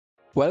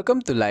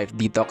Welcome to Life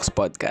Detox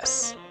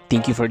Podcast.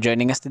 Thank you for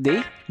joining us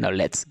today. Now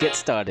let's get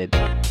started.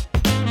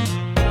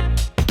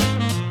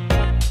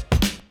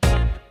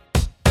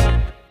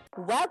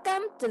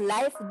 Welcome to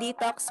Life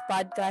Detox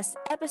Podcast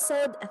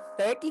episode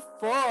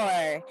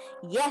 34.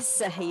 Yes,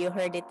 you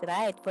heard it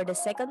right. For the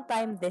second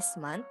time this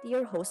month,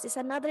 your host is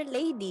another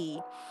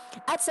lady.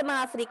 At sa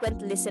mga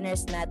frequent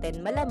listeners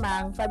natin,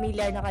 malamang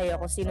familiar na kayo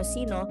kung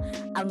sino-sino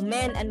ang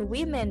men and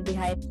women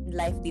behind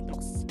Life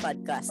Detox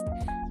Podcast.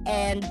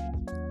 And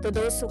to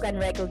those who can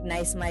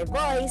recognize my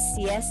voice,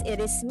 yes,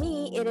 it is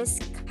me. It is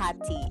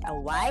Cathy, a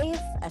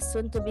wife, a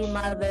soon-to-be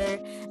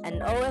mother,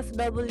 an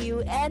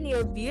OFW, and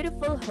your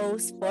beautiful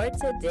host for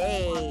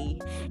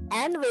today.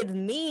 And with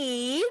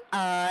me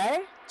are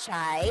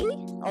Chai,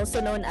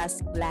 also known as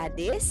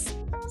Gladys.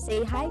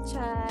 Say hi,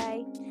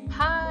 Chai.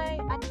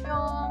 Hi,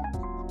 annyeong.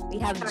 We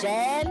have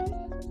Jen,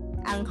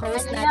 ang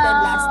host natin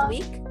last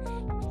week.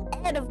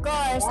 And of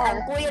course,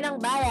 ang kuya ng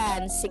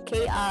bayan, si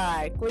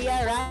KR,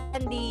 Kuya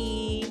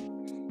Randy.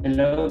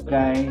 Hello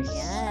guys!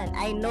 Yan.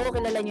 I know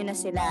kilala nyo na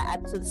sila.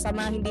 At sa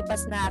mga hindi pa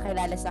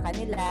nakakilala sa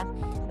kanila,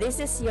 this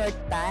is your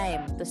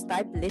time to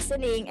start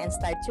listening and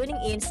start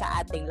tuning in sa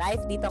ating Life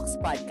Detox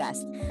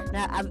Podcast.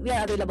 Na we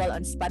are available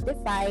on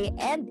Spotify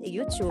and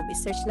YouTube.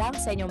 I-search lang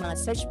sa inyong mga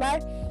search bar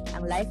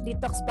ang Life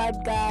Detox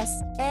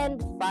Podcast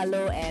and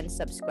follow and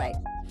subscribe.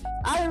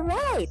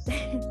 Alright!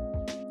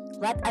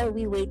 What are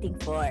we waiting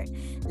for?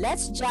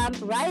 Let's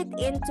jump right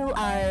into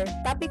our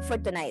topic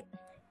for tonight.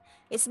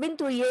 It's been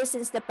 2 years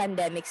since the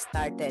pandemic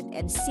started,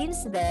 and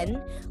since then,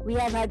 we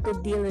have had to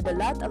deal with a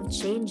lot of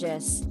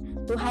changes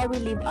to how we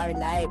live our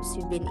lives.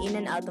 We've been in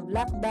and out of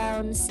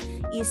lockdowns,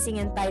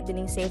 easing and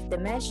tightening safety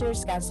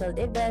measures,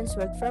 canceled events,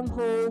 work from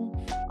home,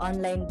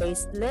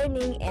 online-based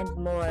learning, and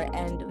more.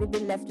 And we've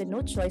been left with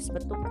no choice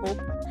but to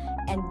cope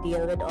and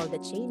deal with all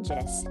the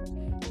changes.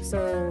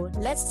 So,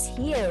 let's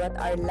hear what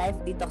our Life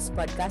Detox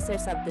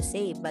podcasters have to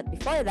say. But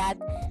before that,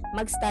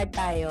 mag-start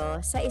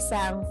tayo sa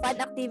isang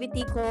fun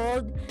activity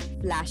called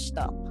Flash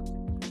Talk.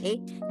 Okay?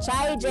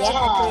 Chai, Jen,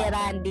 at Kuya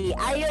Randy,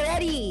 are you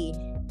ready?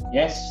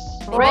 Yes!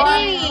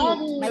 Ready!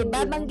 May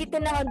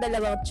babanggitin na akong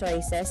dalawang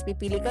choices.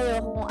 Pipili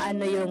kayo kung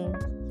ano yung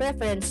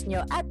preference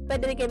nyo at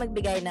pwede rin kayo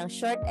magbigay ng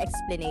short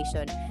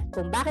explanation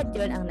kung bakit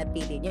yun ang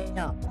napili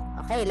nyo.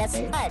 Okay, let's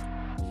start.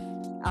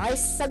 Okay,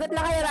 sagot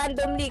lang kayo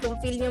randomly. Kung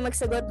feel nyo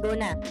magsagot, go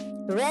na.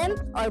 Rent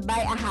or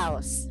buy a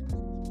house?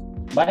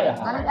 Buy a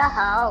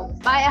house.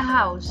 Buy a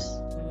house.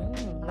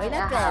 Why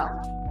not rent?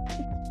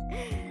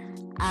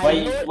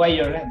 Why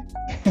you rent?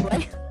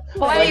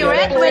 Why you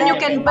rent when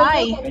you can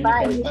buy?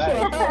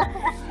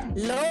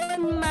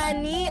 Loan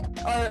money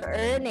or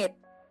earn it?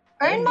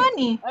 Earn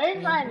money.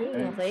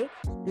 Okay.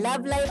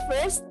 Love life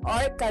first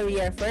or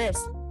career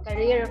first?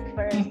 Career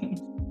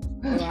first.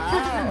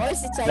 Wow. Or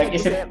si Chai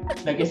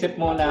Nag-isip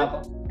muna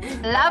ako.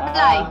 Love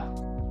life.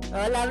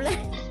 Oh, love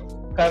life.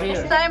 Career.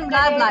 This time,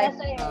 love life.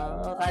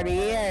 Oh,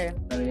 career.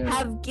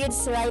 Have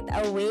kids right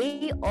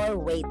away or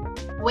wait?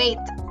 Wait.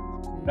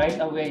 Right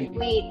away.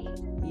 Wait.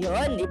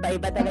 Yun,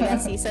 iba-iba talaga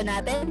ang season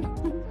natin.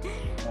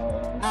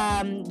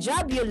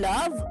 Job you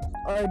love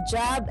or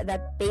job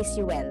that pays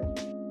you well?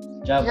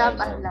 Job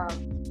and love.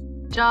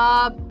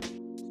 Job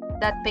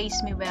that pays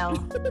me well.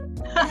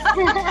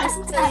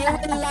 So you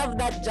will love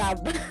that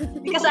job.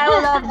 Because I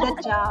love that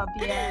job,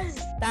 yes.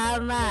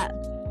 Tama.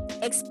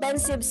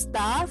 Expensive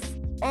stuff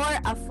or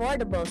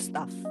affordable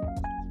stuff?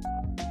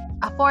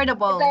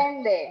 Affordable.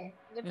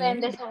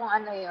 Depende sa kung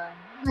ano yun.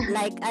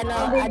 Like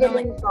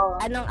Bibilin ko.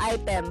 anong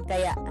item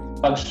kaya?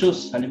 Pag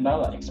shoes,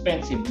 halimbawa,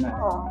 expensive na.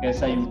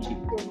 Kesa yung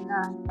cheap. Yun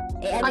na.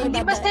 Ano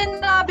Hindi yung pa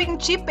sinabing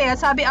cheap eh.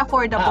 Sabi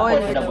affordable.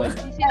 Affordable.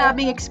 Hindi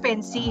sinabing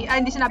expensive.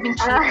 Hindi sinabing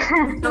cheap.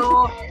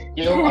 So,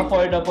 Yung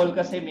affordable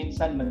kasi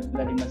minsan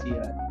madaling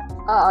masira.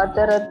 Oo,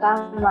 pero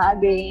tama,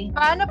 agree.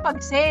 paano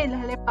pag sale?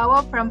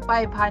 Halimbawa, from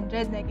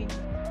 500, naging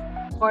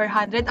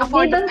 400.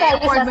 doon tayo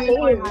Afford sa mo yung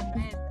sale.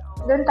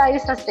 400. Doon tayo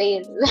sa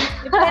sale.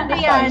 Depende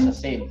yan. Sa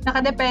sale.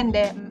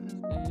 Nakadepende.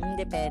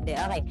 Depende.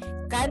 Okay.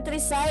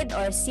 Countryside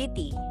or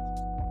city?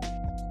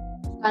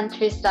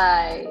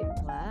 Countryside.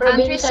 Wow.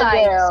 Provincial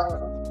Countryside. girl.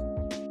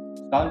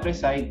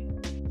 Countryside.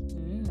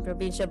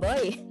 Probinsya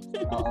boy.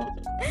 Oo.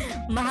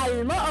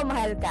 Mahal mo o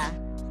mahal ka?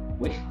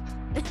 Wait,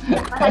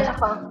 Mahal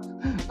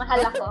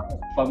ako.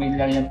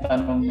 familiar yung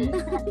tanong mo.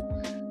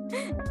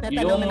 Natanong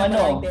Yung na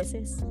ano?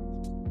 beses.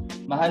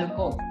 Mahal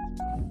ko.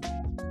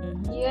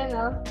 Yun,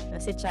 no?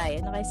 Si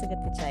Chai. Ano kayo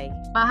sagot ni Chai?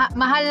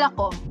 Mahal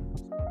ako.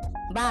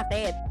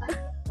 Bakit?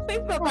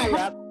 May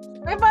papalap.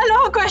 May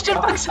follow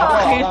question pag sa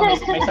akin.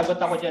 May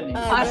sagot ako dyan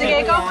eh.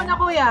 Sige, ikaw muna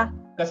kuya.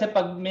 Kasi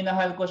pag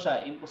minahal ko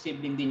siya,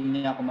 imposibleng din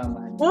niya ako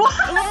mamahal.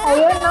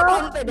 Ayun, no?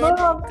 Confident.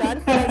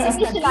 Confidence is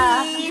the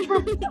key.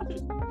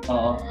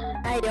 Oo.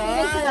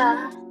 Ayun.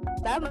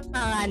 Tama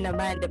nga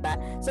naman, di ba?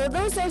 So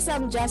those are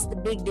some just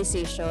big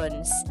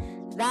decisions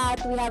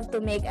that we have to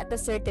make at a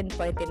certain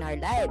point in our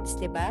lives,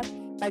 di ba?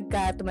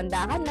 Pagka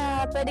tumanda ka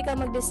na, pwede ka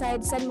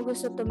mag-decide saan mo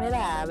gusto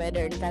tumira,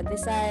 whether in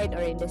countryside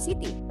or in the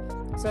city.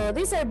 So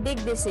these are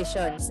big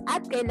decisions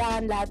at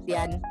kailangan lahat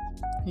yan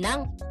ng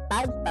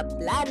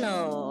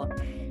pagpaplano.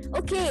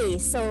 Okay,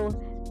 so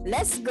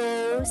let's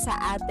go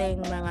sa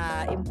ating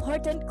mga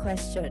important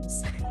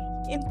questions.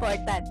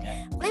 Important.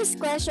 First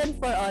question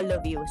for all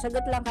of you.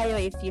 Sagot lang kayo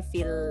if you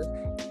feel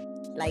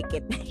like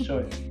it.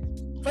 Sure.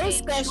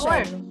 First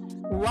question.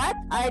 What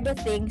are the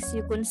things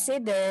you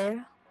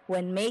consider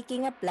when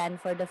making a plan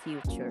for the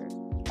future?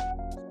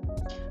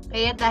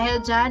 Kaya dahil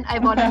dyan, I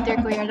volunteer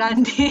Kuya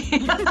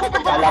Randy.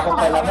 Kala ko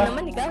pala Ako ba?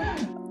 naman, ikaw.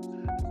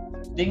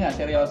 Di nga,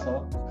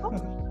 seryoso.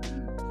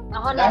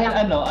 Ako na Dahil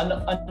lang.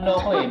 ano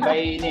ko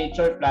by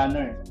nature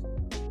planner.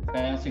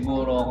 Kaya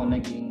siguro ako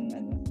naging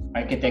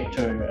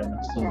architecture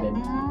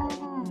student.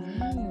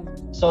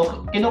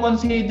 So,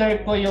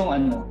 kino-consider ko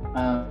yung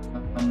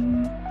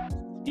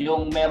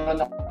yung meron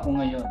ako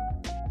ngayon.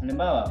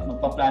 Halimbawa,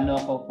 magpaplano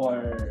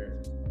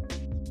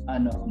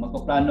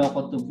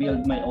ako to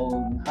build my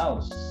own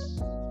house.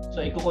 So,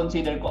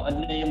 i-consider ko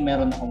ano yung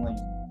meron ako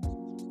ngayon.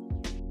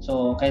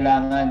 So,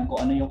 kailangan ko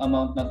ano yung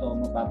amount na to,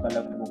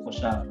 mapapalago ko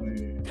siya or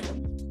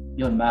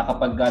yun,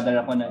 makakapag-gather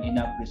ako ng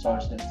enough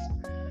resources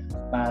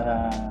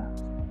para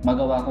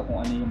magawa ko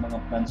kung ano yung mga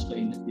plans ko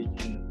in the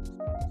future.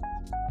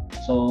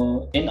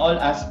 So, in all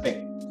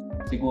aspect,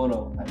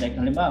 siguro, like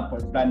halimbawa,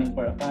 for planning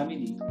for a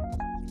family,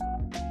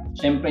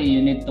 syempre,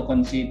 you need to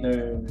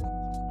consider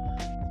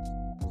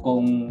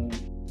kung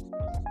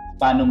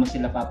paano mo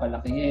sila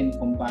papalakihin,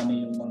 kung paano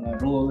yung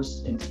mga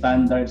rules and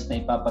standards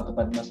na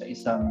ipapatupad mo sa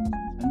isang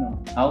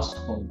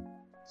household,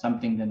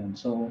 something ganun.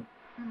 So,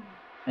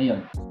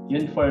 ayun,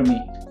 yun for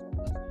me.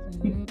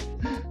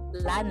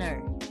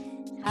 Planner.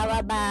 How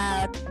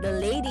about the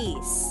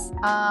ladies?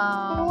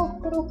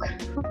 Kruk.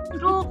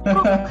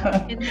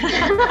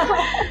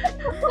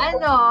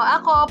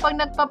 Ako, pag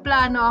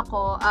nagpaplano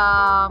ako,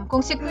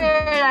 kung si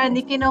Kuya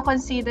Randy,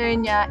 kino-consider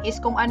niya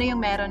is kung ano yung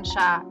meron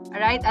siya,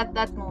 right, at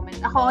that moment.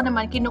 Ako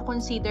naman,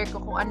 kino-consider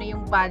ko kung ano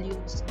yung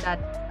values that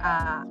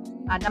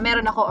na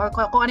meron ako or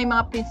kung ano yung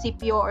mga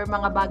prinsipyo or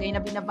mga bagay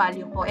na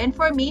binavalue ko. And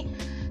for me,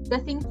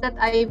 the things that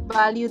I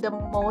value the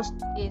most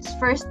is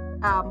first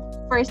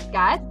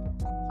God,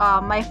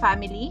 my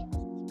family,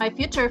 my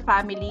future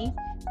family,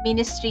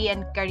 ministry,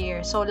 and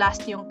career. So,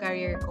 last yung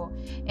career ko.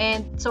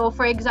 And so,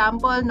 for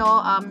example,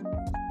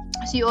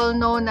 as you all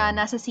know na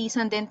nasa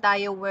season din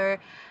tayo where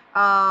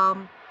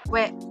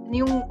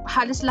yung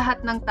halos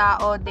lahat ng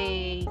tao,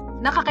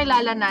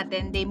 nakakilala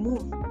natin, they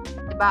move,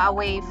 diba,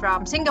 away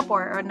from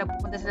Singapore or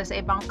nagpupunta sila sa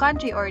ibang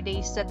country or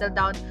they settle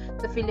down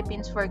to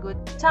Philippines for good.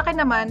 Sa akin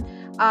naman,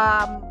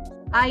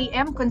 I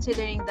am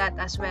considering that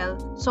as well.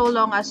 So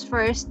long as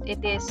first,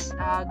 it is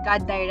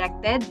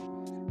God-directed.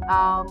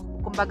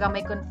 Kumbaga may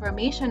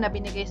confirmation na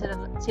binigay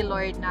si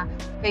Lord na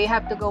you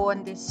have to go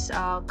on this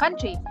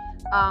country.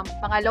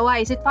 Pangalawa,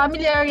 is it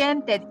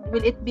family-oriented?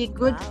 Will it be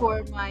good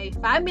for my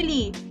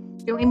family?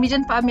 Yung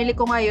immediate family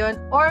ko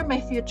ngayon or my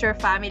future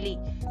family?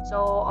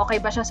 So, okay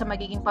ba siya sa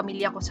magiging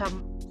pamilya ko?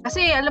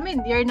 Kasi, alam mo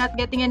yun, you're not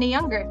getting any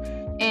younger.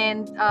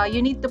 And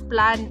you need to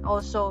plan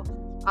also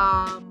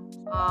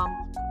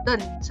dun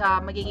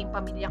sa magiging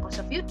pamilya ko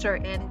sa future.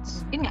 And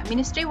yun nga,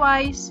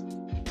 ministry-wise,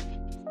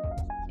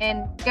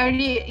 and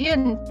career,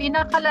 yun,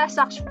 pinaka-last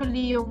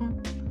actually yung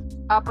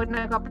pag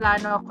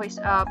nagpaplano ako is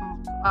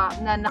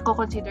na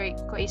nako-consider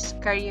ko is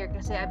career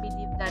kasi I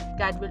believe that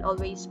God will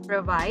always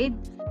provide.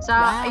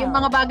 Yung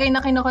mga bagay na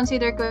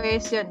kino-consider ko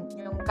is yun,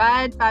 yung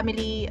God,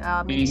 family,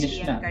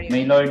 ministry, and career.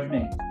 May Lord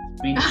na eh.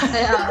 Finish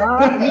na.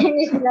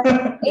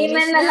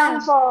 Amen na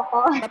lang po ako.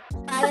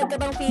 Payag ka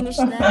bang finish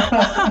na?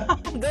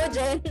 Go,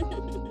 Jen!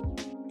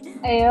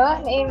 Ayun,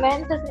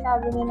 amen sa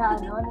sinabi ni na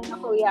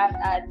kuya at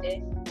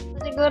ate.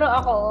 So, siguro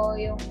ako,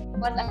 yung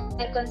what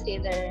I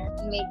consider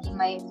making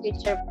my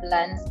future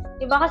plans.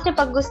 Diba kasi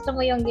pag gusto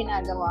mo yung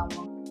ginagawa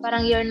mo,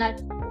 parang you're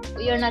not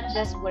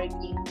just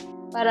working.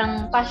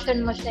 Parang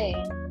passion mo siya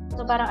eh.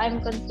 So parang I'm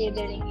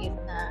considering it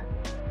na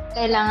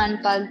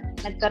kailangan pag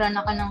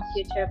nagkaroon ako ng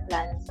future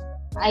plans,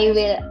 I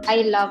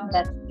love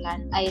that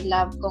plan. I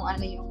love kung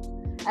ano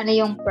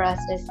yung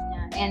process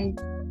niya. And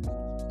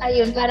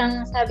ayun,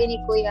 parang sabi ni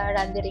Kuya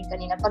Randy rin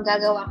kanina, pag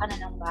gagawa ka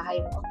na ng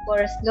bahay mo, of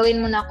course, gawin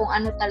mo na kung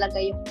ano talaga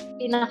yung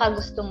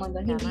pinakagusto mo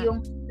doon. Hindi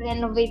yung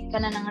renovate ka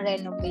na ng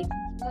renovate.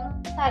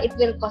 It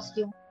will cost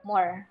you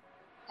more.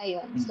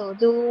 Ayun. So,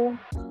 do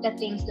the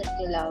things that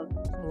you love.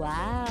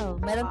 Wow!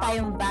 Meron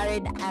tayong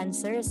varied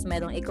answers.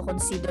 Merong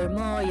i-consider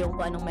mo yung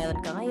kung anong meron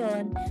ka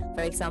ngayon.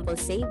 For example,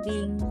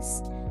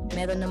 savings.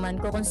 Meron naman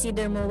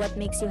consider mo what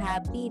makes you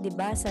happy, di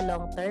ba, sa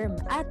long term.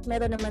 At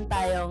meron naman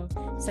tayong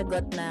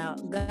sagot na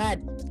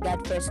God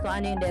first,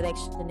 kung ano yung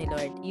direction ni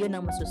Lord, yun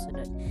ang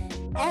masusunod.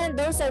 And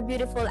those are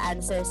beautiful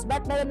answers.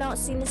 But meron na,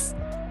 since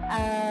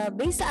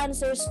based sa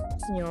answers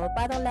nyo,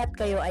 parang lahat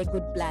kayo ay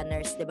good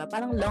planners, di ba?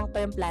 Parang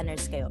long-term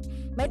planners kayo.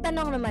 May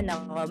tanong naman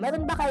ako,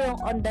 meron ba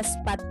kayong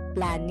on-the-spot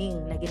planning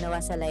na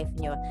ginawa sa life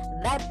nyo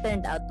that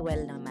turned out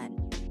well naman?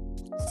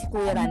 Si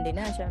Kuya Randy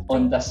na, syempre.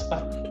 On the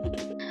spot.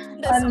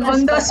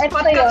 On the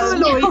spot ka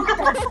tuloy.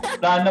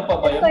 Plano pa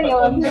ba yun? Ito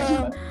yun.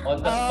 On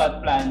the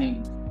spot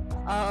planning.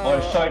 Or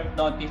short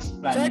notice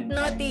planning. Short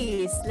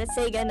notice. Let's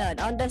say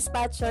ganon. On the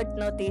spot, short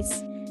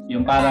notice.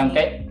 Yung parang,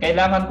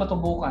 kailangan ko to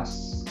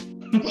bukas.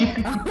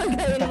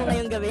 Gawin mo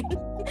ngayong gabi.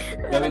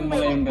 Gawin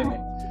mo ngayong gabi.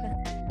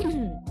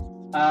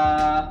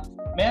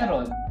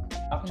 Meron.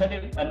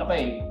 Actually,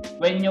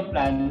 when you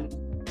plan,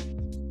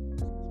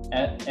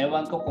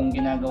 ewan ko kung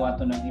ginagawa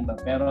to ng iba,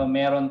 pero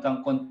meron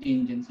kang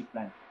contingency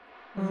plan.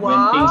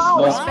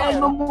 Wow! Spell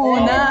mo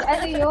muna.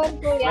 Ano yun,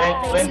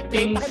 kuya?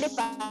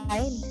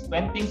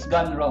 When things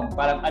gone wrong,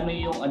 parang ano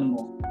yung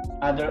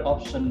other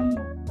option mo,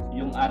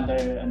 yung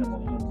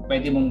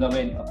pwede mong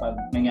gawin kapag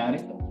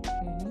nangyari to.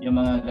 Yung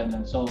mga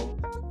ganun. So,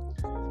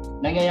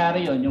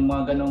 nangyayari yun, yung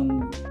mga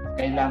ganung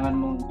kailangan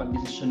mong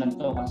pagdesisyonan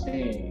to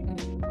kasi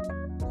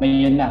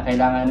ngayon na,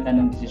 kailangan na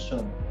ng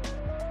desisyon.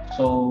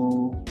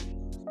 So,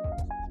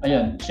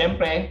 ayun,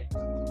 syempre,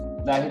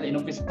 dahil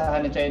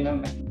inumpisahan na tayo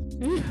ng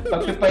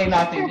pagpipray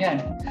natin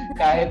yan.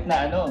 Kahit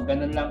na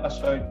ganun lang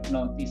ka-short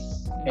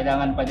notice,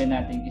 kailangan pa din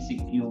natin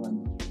i-seek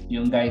yung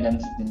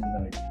guidance ni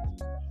Lord.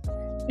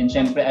 And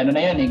syempre,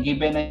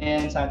 given na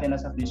yan sa atin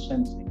as a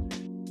Christians.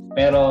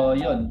 Pero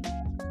yun,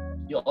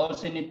 you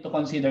also need to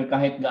consider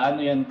kahit gaano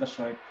yan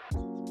ka-short,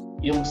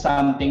 yung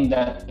something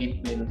that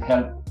it will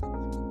help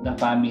the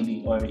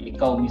family or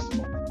ikaw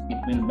mismo. It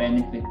will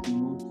benefit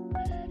you.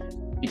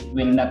 It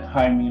will not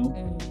harm you.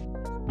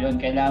 Yun,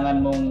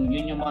 kailangan mong,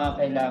 yun yung mga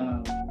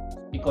kailangan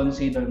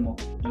i-consider mo,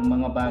 yung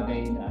mga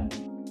bagay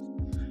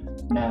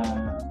na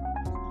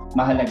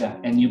mahalaga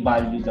and you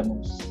value the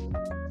most.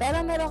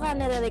 Pero meron ka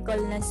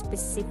nare-recall na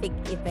specific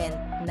event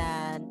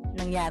na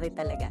nangyari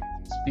talaga?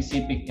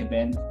 Specific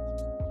event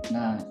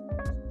na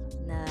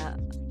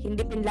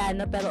hindi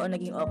pinlano pero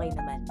naging okay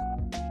naman?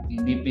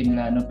 Hindi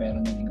pinlano pero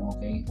naging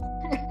okay.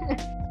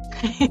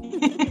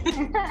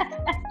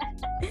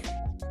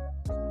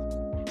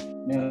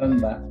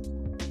 Meron ba?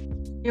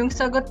 Yung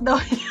sagot daw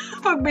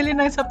pagbili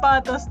ng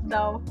sapatos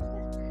daw.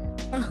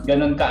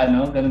 Ganun ka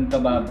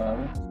babaw?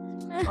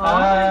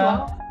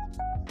 Wow.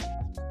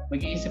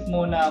 Mag-iisip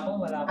muna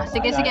ako, wala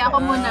akong Sige, ako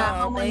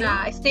muna.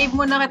 Save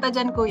muna kita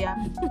dyan, kuya.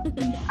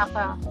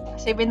 Ako,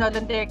 kasi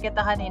binolunteer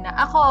kita kanina.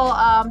 Ako,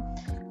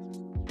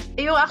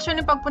 yung actually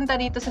pagpunta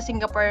dito sa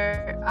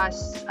Singapore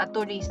as a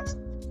tourist,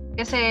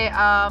 kasi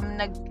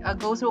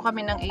nag-go through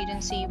kami ng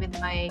agency with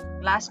my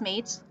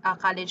classmates,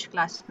 college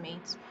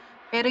classmates.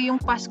 Pero yung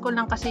Pasko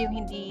lang kasi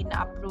yung hindi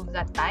na-approve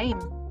that time.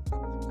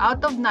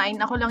 Out of 9,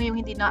 ako lang yung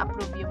hindi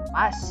na-approve yung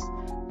pass.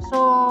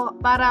 So,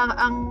 parang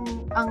ang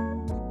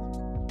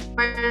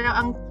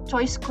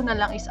choice ko na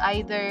lang is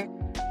either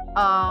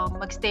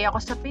magstay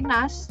ako sa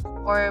Pinas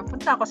or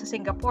punta ako sa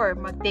Singapore,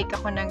 mag-take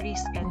ako ng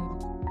risk and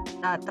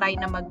try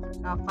na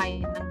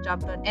mag-find ng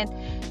job doon. And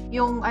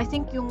I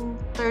think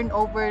yung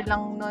turnover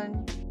lang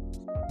nun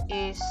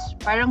is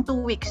parang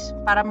 2 weeks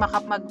para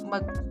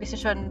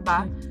mag-decision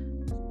ba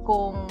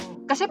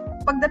kasi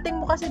pagdating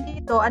mo kasi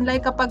dito,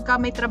 unlike kapag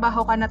may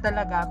trabaho ka na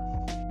talaga,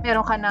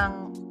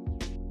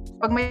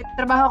 pag may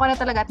trabaho ka na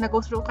talaga at nag-go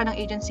through ka ng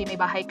agency, may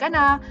bahay ka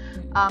na,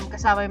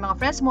 kasama yung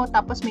mga friends mo,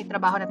 tapos may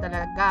trabaho na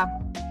talaga.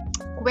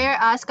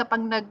 Whereas,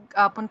 kapag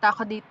nagpunta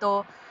ako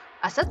dito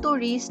as a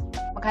tourist,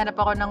 maghanap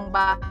ako ng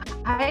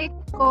bahay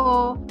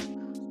ko,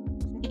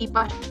 hindi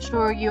pa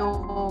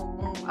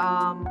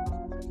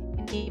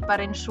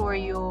rin sure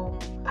yung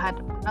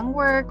hanap ng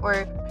work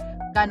or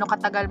gaano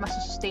katagal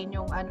masustain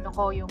yung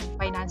yung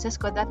finances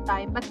ko that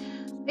time. But,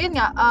 ayun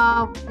nga,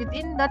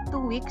 within that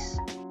 2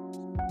 weeks,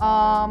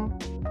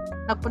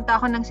 nagpunta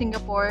ako ng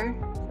Singapore,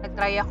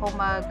 nag-try ako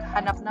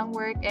maghanap ng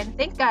work, and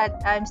thank God,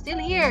 I'm still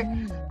here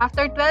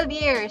after 12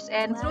 years.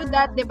 And through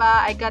that,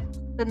 diba, I got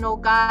to know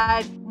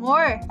God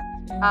more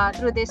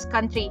through this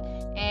country.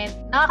 And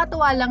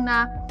nakakatuwa lang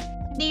na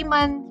hindi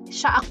man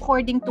siya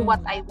according to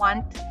what I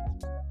want,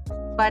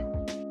 but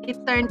it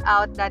turned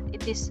out that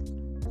it is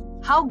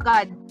how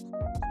God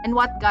and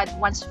what God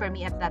wants for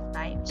me at that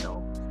time.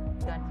 So,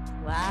 yun.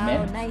 Wow,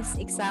 Amen. Nice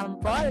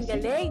example.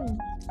 Galing.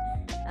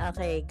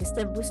 Okay,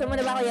 gusto mo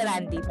na ba, Kuya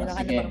Randy?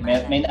 Sige,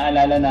 may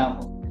naalala na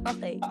ako.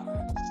 Okay.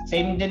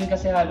 Same din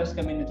kasi halos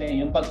kami nito eh.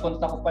 Yung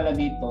pagpunta ko pala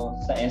dito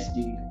sa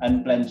SG,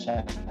 unplanned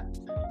siya.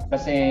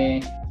 Kasi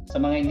sa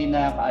mga hindi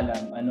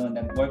nakakaalam,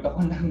 nag-work ako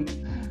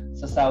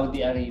sa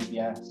Saudi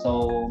Arabia.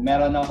 So,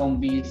 meron akong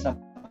visa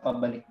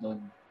pabalik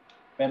doon.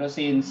 Pero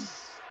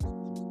since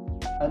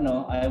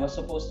I was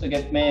supposed to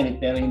get married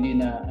pero hindi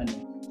na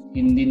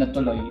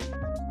tuloy.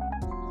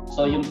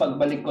 So yung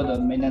pagbalik ko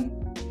doon,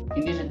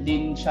 hindi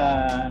din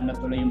siya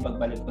natuloy yung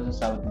pagbalik ko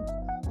sa Saudi.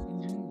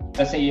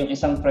 Kasi yung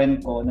isang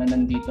friend ko na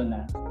nandito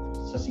na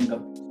sa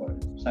Singapore,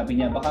 sabi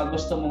niya, baka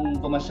gusto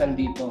mong pumasyal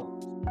dito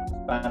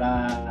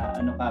para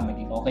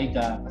maging okay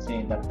ka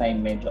kasi that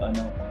time medyo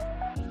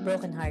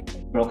broken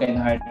hearted.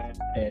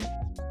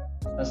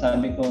 Tapos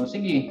sabi ko,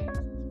 sige,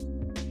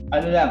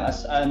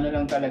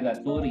 lang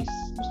talaga, tourist.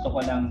 Gusto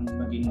ko lang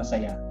maging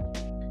masaya.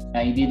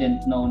 I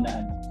didn't know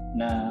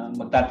na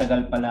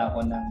magtatagal pala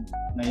ako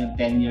ngayon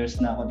 10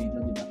 years na ako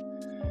dito, di ba?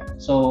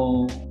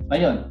 So,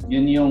 ayun,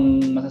 yun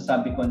yung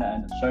masasabi ko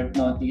na short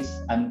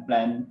notice,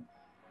 unplanned,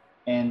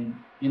 and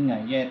yun nga,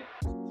 yet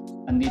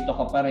andito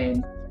ka pa rin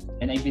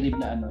And I believe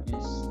na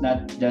is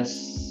not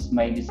just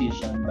my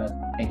decision, but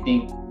I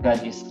think God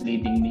is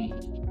leading me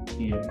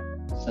here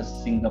sa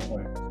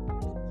Singapore.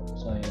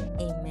 So, yun.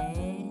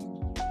 Amen.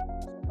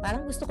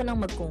 Parang gusto ko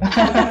nang magkung.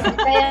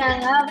 Kaya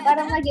nga,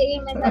 parang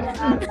mag-i-amen na lang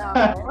ata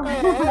ako.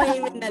 Oo,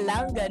 amen na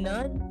lang,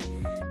 ganon.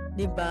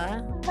 Diba?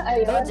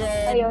 Go,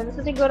 Jen. Ayun.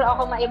 So, siguro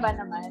ako maiba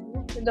naman.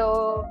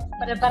 Though,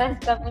 pare-pares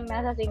kami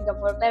nasa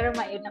Singapore, pero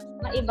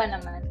maiba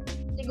naman.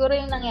 Siguro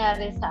yung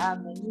nangyari sa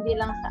amin, hindi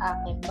lang sa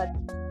akin, but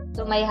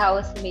to my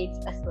housemates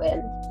as well.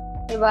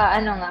 Diba,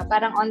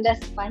 parang on the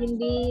spot,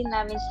 hindi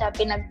namin siya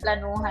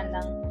pinagplanuhan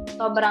ng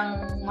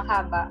sobrang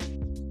mahaba.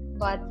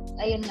 But,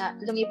 ayun nga,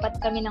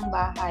 lumipat kami ng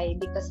bahay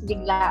because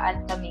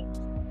biglaan kaming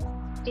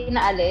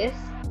pinaalis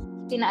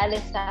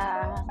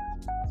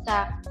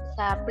sa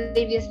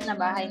previous na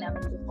bahay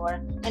namin before.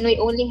 And we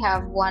only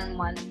have 1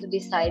 month to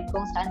decide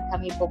kung saan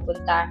kami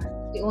pupunta.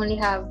 We only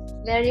have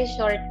very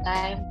short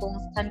time kung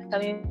saan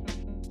kami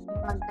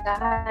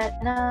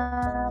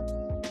maghahanap,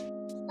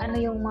 ano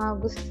yung mga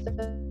gusto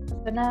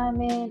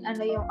namin,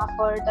 ano yung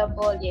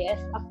affordable. Yes,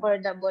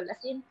 affordable.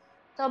 As in,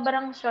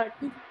 sobrang short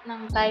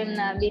ng time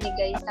na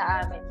binigay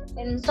sa amin.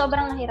 And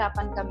sobrang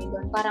nahirapan kami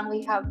doon. Parang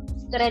we have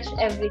stretched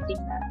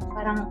everything na.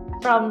 Parang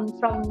from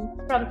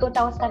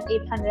 2,800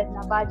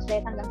 na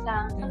budget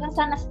hanggang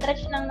sa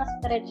na-stretch.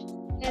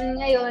 And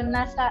ngayon,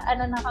 nasa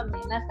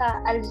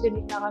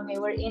Aljulit na kami.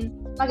 Wherein,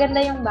 maganda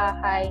yung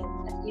bahay.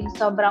 As in,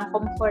 sobrang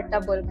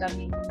comfortable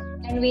kami.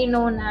 And we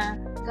know na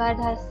God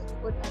has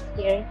put us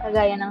here,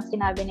 kagaya ng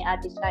sinabi ni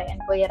Ate Shai and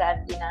Kuya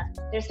Randy na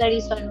there's a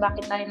reason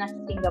bakit tayo nasa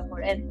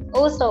Singapore. And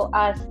also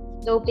us,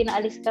 though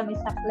pinaalis kami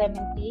sa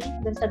Clementi,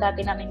 dun sa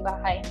dati naming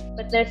bahay,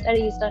 but there's a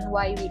reason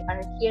why we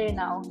are here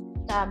now,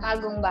 sa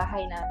bagong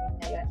bahay namin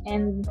ngayon.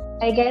 And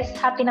I guess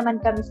happy naman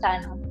kami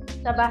sa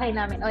bahay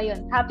namin. O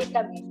yun, happy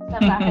kami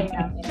sa bahay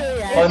namin.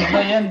 Condo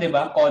yan, di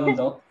ba?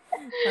 Condo.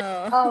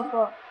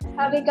 Opo.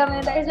 Happy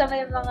kami dahil sa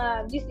may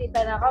mga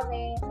bisita na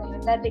kami.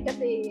 Ayun, dati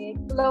kasi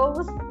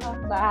close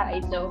ang bahay.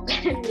 So,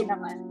 hindi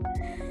naman.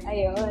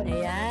 Ayun.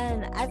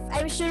 Ayan.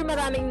 I'm sure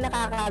maraming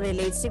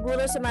nakaka-relate.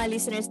 Siguro sa mga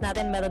listeners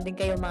natin, meron din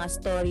kayong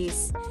mga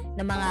stories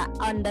na mga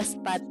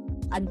on-the-spot,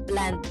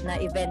 unplanned na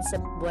events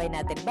sa buhay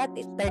natin. But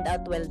it turned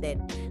out well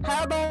din.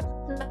 How about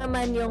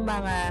naman yung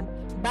mga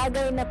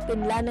bagay na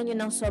pinlano nyo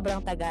ng sobrang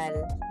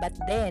tagal, but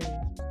then,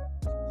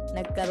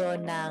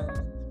 nagkaroon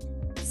ng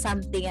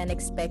something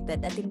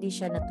unexpected at hindi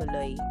siya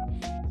natuloy.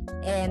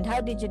 And how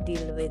did you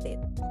deal with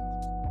it?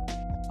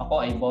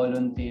 Ako ay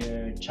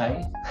volunteer Chai.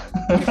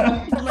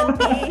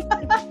 Kumanti.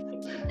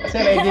 Kasi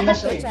ready na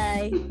siya eh.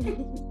 Chai.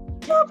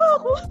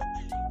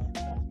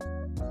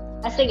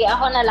 Sige,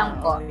 ako na lang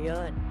po.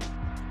 Yun.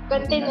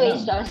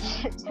 Continuation.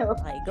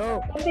 Okay, go.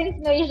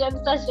 Continuation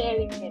sa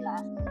sharing nila.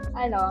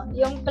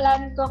 Yung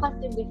plan ko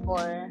kasi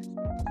before,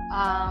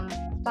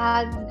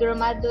 pag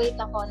graduate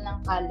ako ng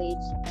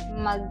college,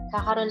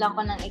 magkakaroon lang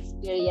ako ng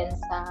experience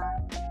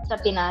sa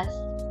Pinas.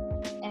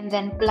 And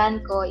then plan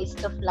ko is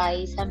to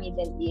fly sa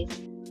Middle East.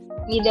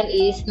 Middle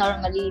East,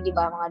 normally, di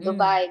ba, mga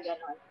Dubai,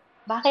 gano'n.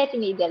 Bakit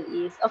Middle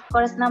East? Of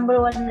course, number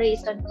one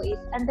reason ko is,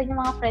 andun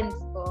yung mga friends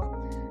ko,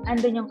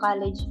 andun yung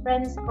college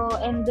friends ko,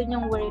 and andun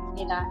yung work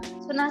nila.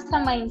 So,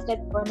 nasa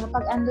mindset ko na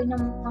pag andun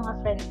yung mga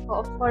friends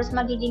ko, of course,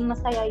 magiging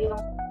masaya yung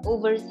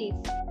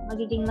overseas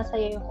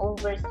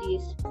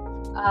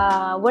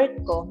work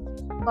ko.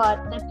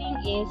 But the thing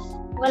is,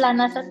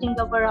 nasa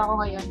Singapore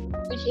ako ngayon,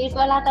 which is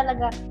wala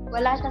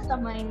siya sa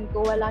mind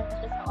ko, wala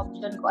siya sa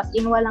option ko, as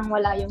in wala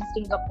yung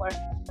Singapore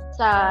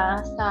sa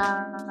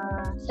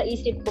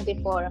isip ko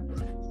before.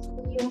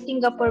 Yung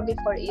Singapore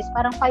before is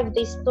parang 5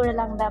 days tour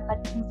lang dapat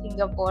yung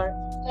Singapore.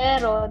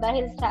 Pero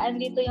dahil sa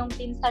andito yung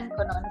pinsan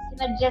ko noon,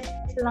 sinuggest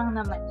lang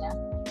naman niya.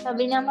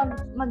 Sabi niya,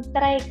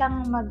 mag-try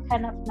kang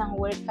maghanap ng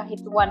work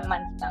kahit 1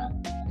 month lang.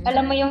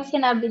 Alam mo yung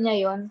sinabi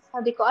niya yon,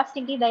 sabi ko,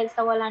 sige, dahil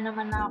sa wala na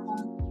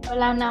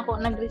ako,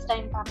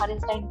 nag-resign,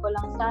 kaka-resign ko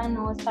lang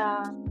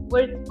sa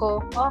work ko.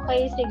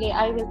 Okay, sige,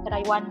 I will try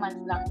 1 month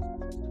lang.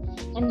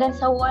 And then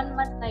sa 1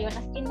 month na yun,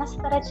 as in,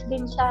 na-stretch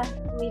din siya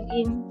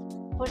within,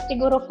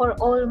 for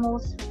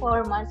almost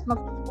 4 months.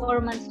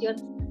 4 months yun,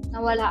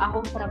 na wala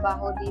akong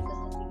trabaho dito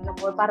sa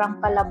Singapore. Parang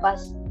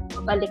palabas,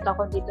 babalik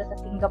ako dito sa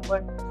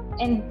Singapore.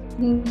 And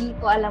hindi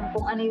ko alam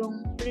kung ano yung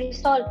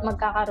result.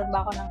 Magkakaroon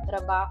ba ako ng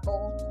trabaho?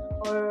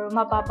 Or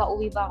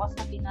mapapauwi ba ako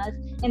sa Pinas?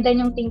 And then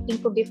yung thinking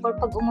ko before,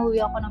 pag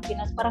umuwi ako ng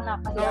Pinas, parang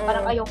nakahiya.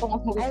 Parang ayokong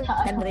umuwi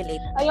sa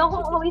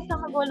ayokong umuwi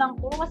sa magulang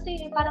ko.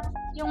 Kasi parang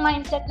yung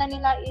mindset na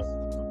nila is,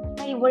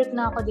 may work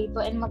na ako dito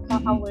and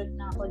magkaka-work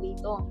na ako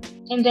dito.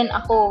 And then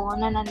ako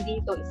na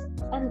nandito is,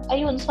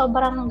 ayun,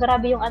 sobrang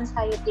grabe yung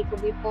anxiety ko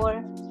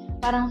before.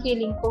 Parang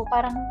feeling ko,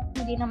 parang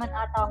hindi naman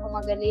ata ako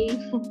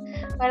magaling.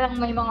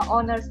 Parang may mga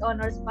honors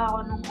pa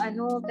ako nung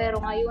pero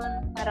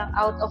ngayon, parang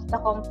out of the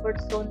comfort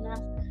zone na.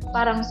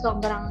 Parang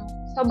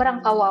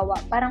sobrang kawawa.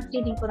 Parang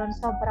feeling ko nun,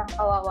 sobrang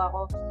kawawa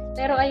ko.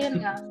 Pero ayun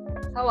nga,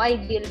 how I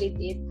deal with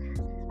it.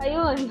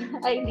 Ayun,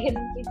 I deal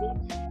with it.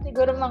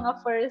 Siguro mga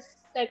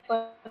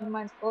second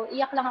months ko,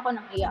 iyak lang ako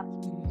ng iyak.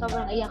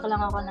 Sobrang iyak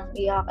lang ako ng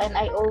iyak. And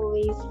I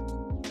always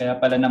Kaya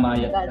pala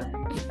namayat ka.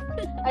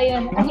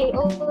 Ayun, I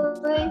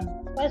always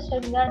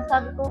question God.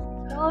 Sabi ko,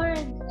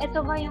 Lord,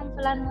 ito ba yung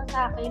plan mo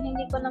sa akin?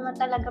 Hindi ko naman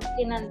talaga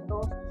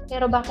pinanto.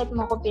 Pero bakit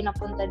mo ako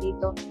pinapunta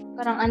dito?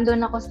 Parang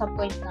andun ako sa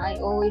point na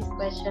I always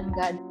question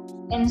God.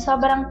 And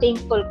sobrang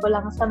thankful ko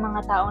lang sa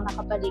mga taong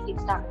nakapaligid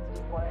sa akin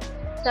before.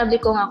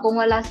 Sabi ko nga, kung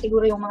wala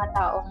siguro yung mga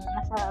taong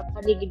nasa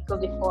paligid ko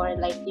before,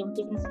 like yung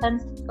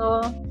pinstans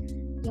ko,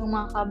 yung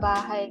mga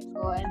kabahay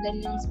ko, and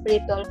then yung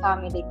spiritual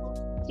family ko.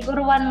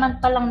 Siguro 1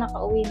 month pa lang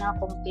nakauwi na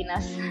akong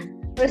Pinas.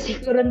 Pero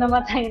siguro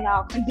namatay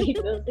na ako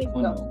dito.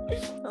 Siguro.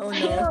 Oh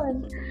no.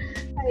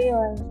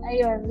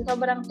 Ayun.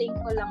 Sobrang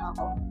thankful lang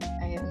ako.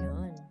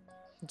 Ayun.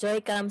 Joy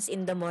comes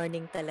in the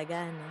morning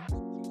talaga, no?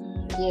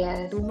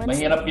 Yes. 2 months.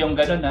 Mahirap yung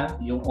ganun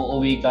yung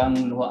uuwi kang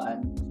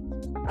luhaan.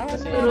 Oh,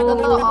 Kasi-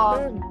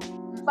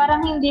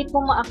 Parang hindi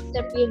ko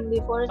ma-accept yun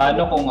before.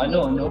 Paano kung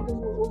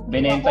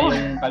binenta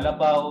yung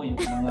kalabaw, yung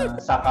mga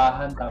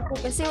sakahan,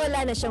 tapos Kasi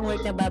wala na siyang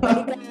work na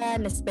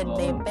babalikan, na-spend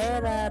na yung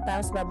pera,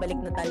 tapos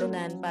babalik na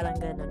talunan, parang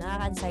gano'n.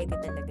 Nakaka-anxiety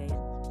talaga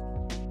yan.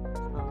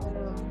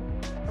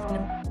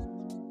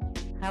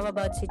 How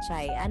about si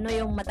Chai? Ano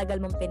yung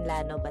matagal mong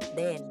pinlano but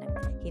then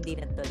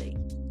hindi natuloy?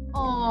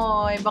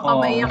 Oy, baka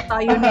maiyak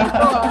tayo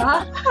nito,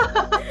 ha?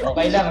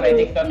 okay lang,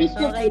 ready kami.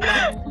 Okay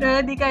lang.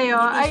 Ready kayo?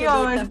 May tissue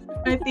Ayun,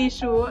 may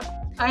tissue.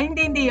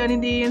 Hindi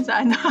yun sa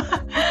ano.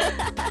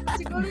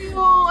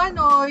 Siguro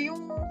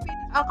yung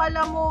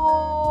akala mo,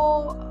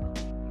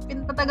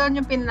 patagal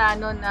yung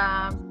pinlano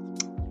na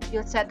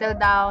you'll settle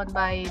down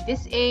by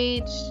this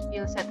age,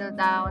 you'll settle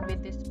down with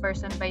this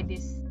person by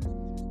this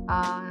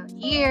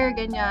year,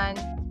 ganyan.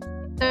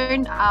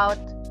 Turned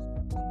out,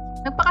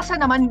 nagpakasal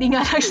naman, hindi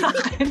nga lang sa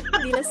akin.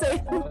 Hindi na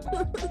sa'yo.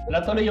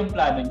 Natuloy yung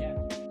plano niya.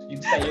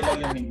 Yung sa'yo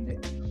lang yung hindi.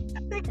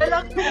 Teka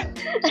lang.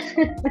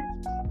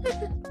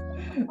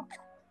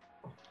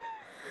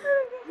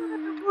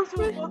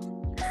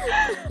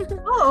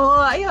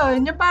 Oo,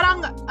 ayun. Yung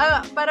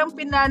parang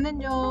pinlano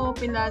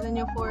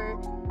nyo for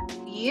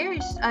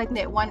years.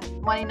 Hindi,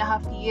 1.5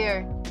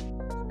 year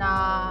na,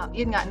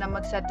 yun nga, na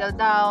mag-settle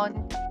down.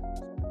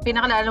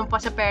 Pinakalala mo pa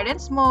sa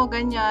parents mo,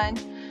 ganyan.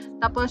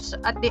 Tapos,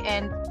 at the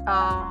end,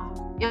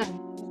 yun,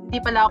 hindi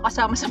pala ako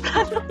kasama sa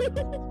plano.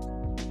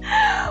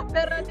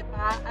 Pero, di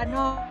ba,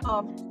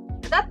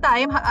 that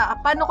time,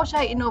 paano ko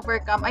siya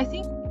in-overcome? I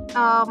think,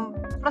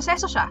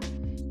 proseso siya.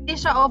 Hindi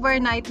siya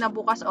overnight na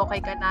bukas okay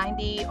ka na.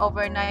 Hindi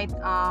overnight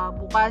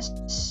bukas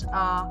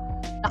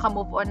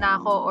naka-move on na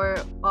ako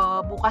or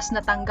bukas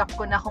natanggap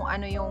ko na kung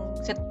ano yung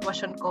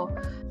sitwasyon ko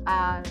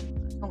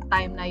nung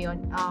time na yun.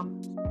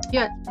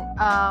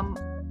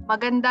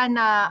 Maganda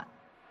na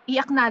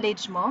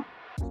i-acknowledge mo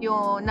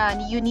na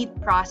you need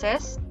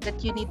process, that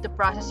you need to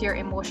process your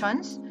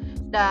emotions,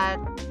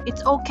 that it's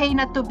okay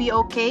not to be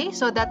okay.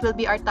 So that will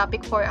be our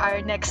topic for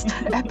our next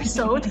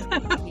episode.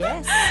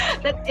 Yes.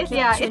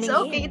 It's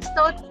okay.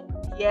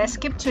 Yes,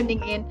 keep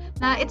tuning in.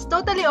 Na it's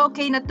totally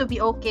okay not to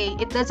be okay.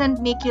 It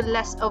doesn't make you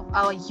less of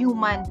a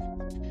human.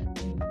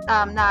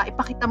 Na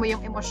ipakita mo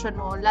yung emosyon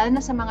mo, lalo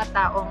na sa mga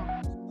taong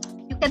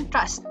you can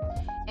trust.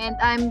 And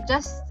I'm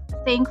just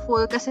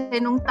thankful kasi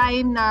nung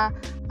time na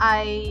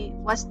I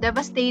was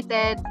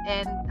devastated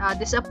and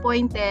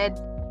disappointed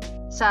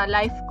sa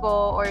life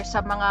ko or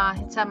sa mga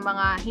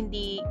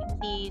hindi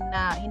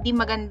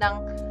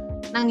magandang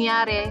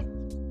nangyari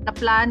na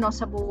plano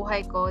sa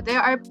buhay ko,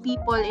 there are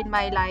people in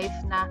my life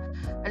na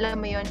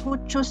alam mo yun, who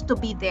choose to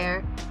be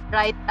there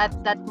right at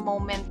that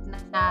moment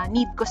na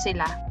need ko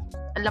sila.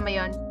 Alam mo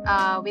yun,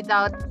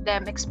 without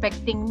them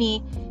expecting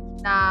me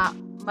na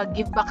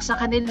mag-give back sa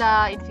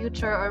kanila in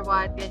future or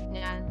what,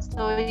 ganyan.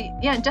 So,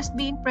 yeah, just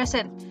being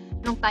present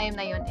nung time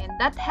na yun. And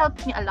that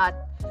helped me a lot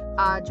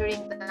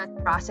during that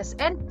process.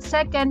 And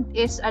second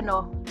is,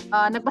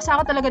 nagbasa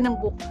ako talaga ng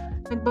book.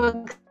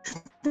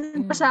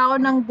 Nagbasa ako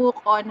ng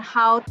book on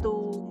how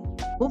to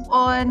move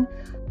on,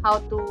 how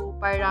to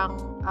parang,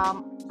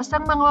 basta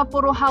mga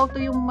puro how to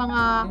yung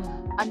mga,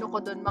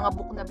 mga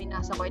book na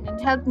binasa ko. And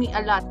it helped me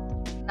a lot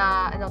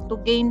na, to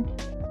gain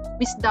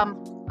wisdom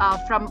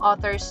from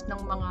authors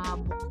ng mga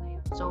book na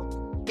yun. So,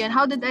 again,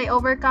 how did I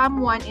overcome?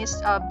 One is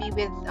be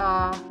with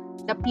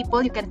the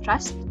people you can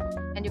trust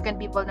and you can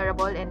be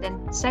vulnerable. And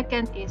then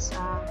second is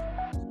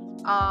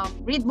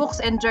read books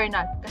and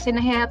journal. Kasi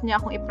nahihelp niya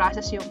akong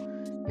i-process yung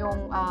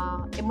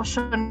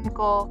emosyon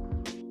ko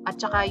at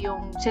saka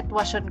yung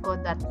sitwasyon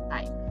ko that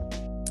time.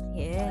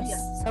 Yes.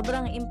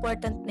 Sobrang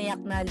important na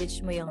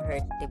i-acknowledge mo yung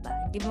hurt, diba?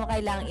 Hindi mo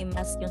kailangang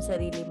i-mask yung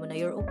sarili mo na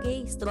you're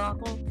okay, strong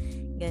ako,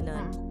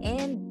 ganon.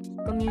 And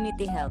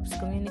community helps.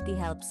 Community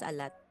helps a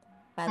lot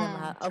para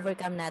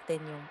ma-overcome natin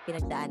yung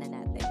pinagdaanan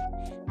natin.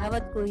 How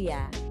about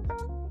Kuya?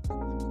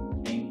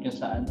 Thank you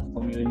sa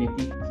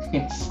community.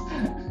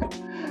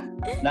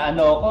 Na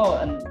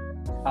ako,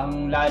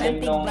 ang lalim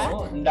nung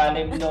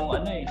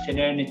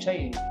shinare ni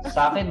Chay.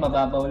 Sa akin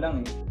mababaw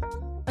lang eh.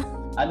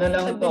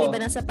 Lang Pagbili to? ba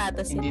ng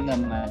sapatos yun? Hindi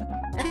naman.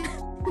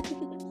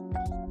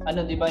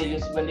 Di ba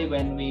usually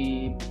when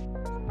we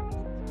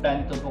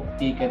plan to book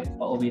ticket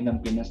pa uwi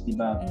ng Pinas, di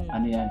ba?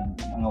 Yan,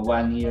 mga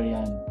 1 year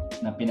yan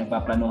na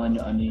pinagpaplanuhan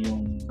nyo ano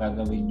yung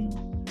gagawin nyo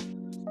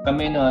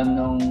kami noon,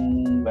 nung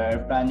we're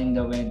planning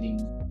the wedding,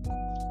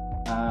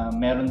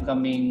 meron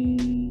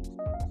kaming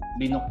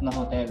binook na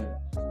hotel.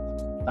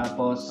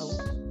 Tapos,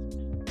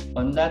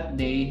 on that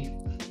day,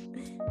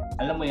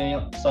 alam mo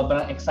yun,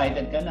 sobrang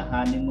excited ka na,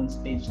 honeymoon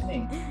stage na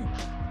eh.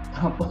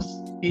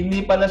 Tapos,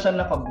 hindi pala siya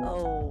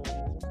nakabook.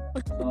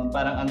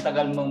 Parang ang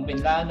tagal mong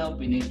pinlano,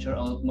 pinature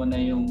out mo na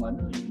yung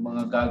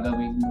mga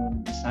gagawin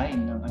mong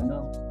design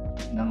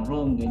ng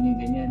room,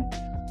 ganyan.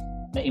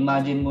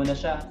 Na-imagine mo na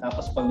siya.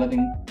 Tapos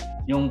pagdating,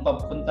 yung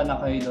papunta na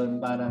kayo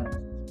doon, parang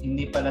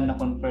hindi pala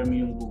na-confirm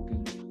yung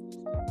booking.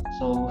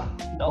 So,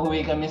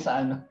 nauwi kami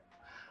sa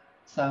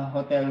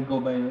Hotel Go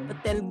ba yun?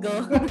 Hotel Go.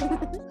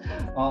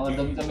 Oo,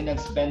 doon kami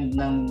nag-spend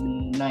ng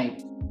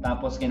night.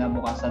 Tapos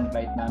kinabukasan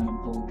flight namin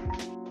to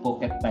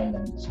Phuket,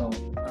 Thailand. So,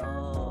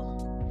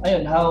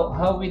 ayun,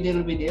 how we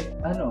deal with it,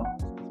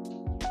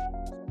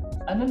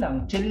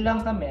 lang, chill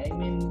lang kami. I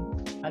mean,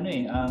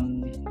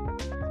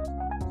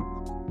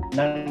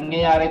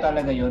 nangyayari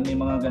talaga yun, may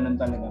mga ganun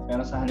talaga.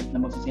 Pero sa halip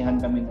na magsisihan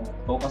kami na,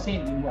 kasi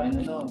hindi mo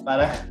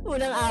para...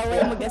 Unang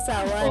away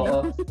mag-asawa,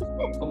 Oo.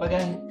 Kumbaga,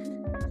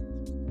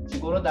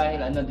 siguro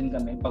dahil din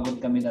kami,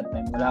 pagod kami that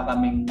time, wala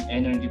kaming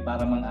energy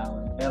para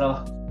mang-away.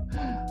 Pero,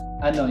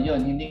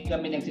 yun, hindi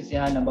kami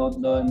nagsisihan about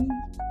doon.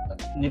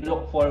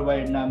 Nilook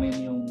forward namin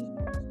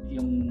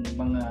yung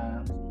mga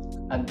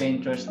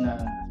adventures na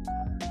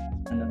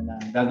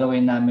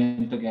gagawin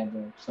namin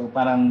together. So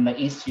parang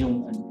na-ease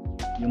yung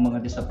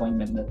mga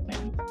disappointment that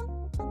time.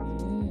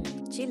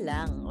 Chill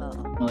lang.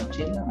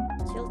 Chill lang.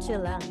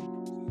 Chill lang.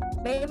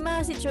 May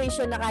mga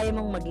situation na kaya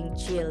mong maging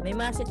chill. May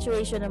mga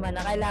situation naman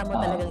na kailangan mo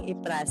talagang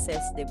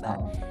i-process, di ba?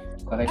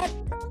 Correct. At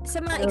sa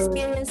mga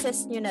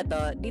experiences nyo na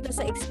to, dito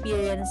sa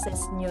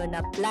experiences nyo na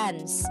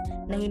plans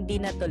na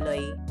hindi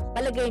natuloy,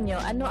 palagay nyo,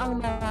 ano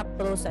ang mga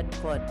pros and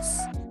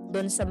cons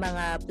doon sa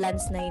mga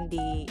plans na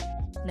hindi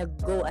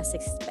nag-go as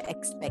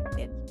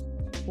expected?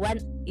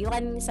 You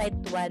can cite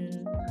one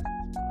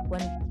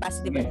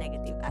positive or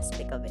negative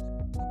aspect of it.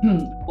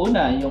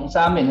 Una, yung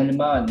sa amin,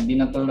 halimbawa, hindi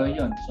natuloy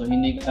yun. So,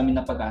 hindi kami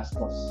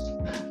napag-gastos.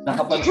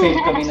 Nakapag-save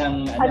kami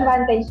ng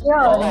advantage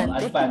yun.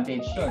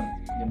 Advantage yun.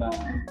 Diba?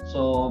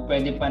 So,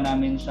 pwede pa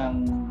namin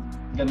siyang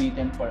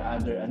gamitin for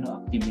other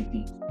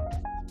activity.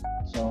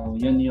 So,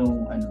 yun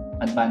yung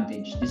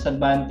advantage.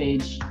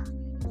 Disadvantage,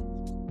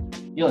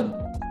 yun.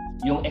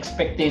 Yung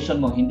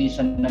expectation mo, hindi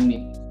siya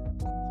na-meet.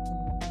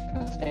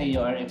 Kasi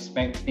you are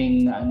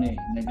expecting na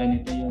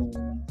ganito yung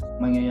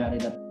mangyayari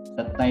that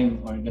time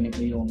or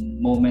ganito yung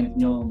moment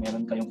nyo,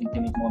 meron kayong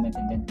intimate moment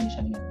and then hindi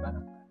siya nangyari.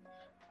 Parang,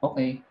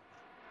 okay,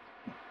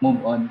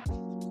 move on.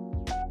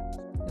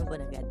 Move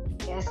on agad.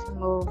 Yes,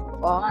 move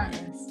on.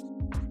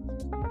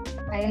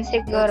 Ayun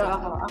siguro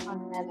ako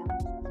na lang.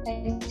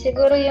 Ayun,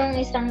 siguro yung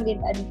isang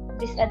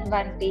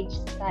disadvantage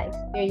sa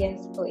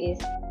experience ko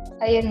is,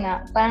 ayun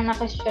nga, parang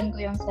na-question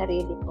ko yung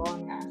sarili ko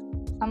na,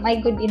 am I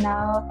good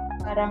enough?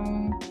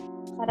 Parang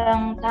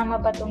tama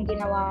ba tong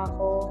ginawa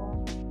ko?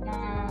 Na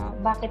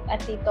bakit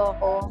atito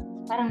ako?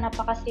 Parang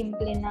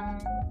napakasimple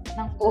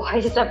ng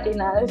buhay sa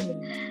Pinas.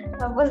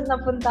 Tapos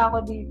napunta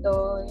ako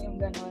dito, yung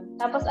ganun.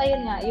 Tapos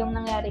ayun nga, yung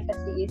nangyari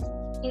kasi is,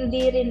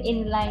 hindi rin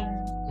in line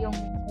yung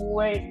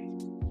work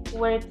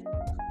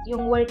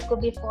ko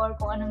before,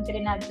 kung anong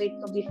graduate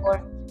ko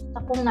before, sa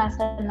kung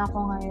nasan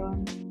ako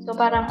ngayon. So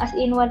parang as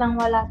in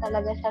walang-wala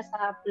talaga siya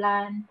sa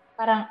plan.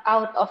 Parang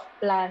out of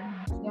plan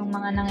yung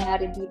mga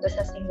nangyari dito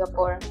sa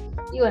Singapore.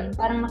 Yun,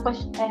 parang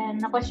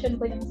na-question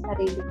ko yung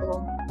sarili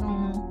ko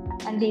nung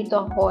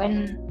andito ako.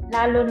 And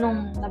lalo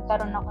nung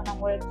nagkaroon ako ng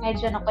work,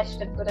 medyo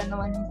na-question ko na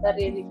naman yung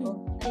sarili ko.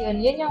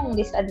 Ayun, yun yung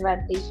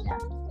disadvantage niya.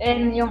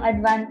 And yung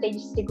advantage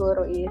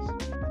siguro is,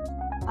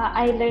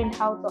 I learned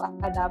how to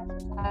adapt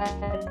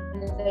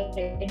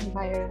the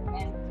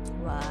environment.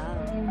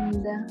 Wow.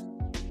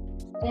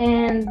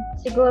 And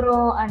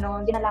siguro,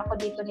 dinala ko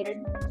dito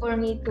for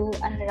me to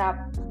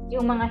unwrap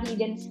yung mga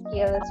hidden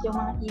skills, yung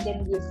mga hidden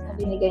gifts na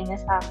binigay niya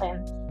sa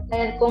akin.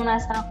 Dahil kung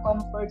nasa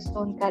comfort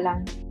zone ka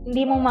lang,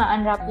 hindi mo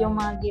ma-unwrap yung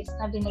mga gifts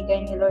na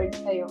binigay ni Lord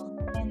sa'yo.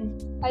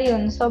 And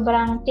ayun,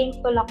 sobrang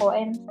thankful ako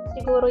and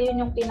siguro yun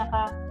yung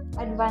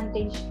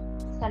pinaka-advantage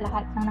sa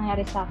lahat ng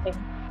nangyari sa akin.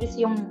 Is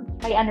yung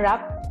I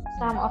unwrap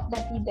some of the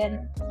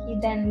hidden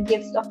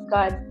gifts of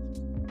God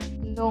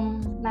nung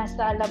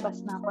nasa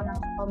labas na ako ng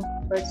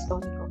comfort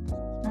zone ko.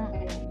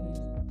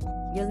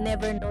 You'll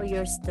never know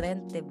your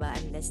strength, diba?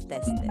 Unless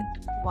tested.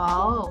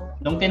 Wow.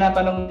 Nung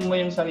tinatanong mo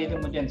yung sarili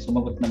mo dyan,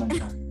 sumagot naman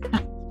siya.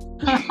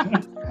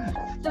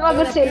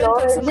 Sumagot si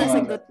Lord.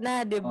 Sumasagot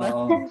na, diba?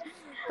 Oo.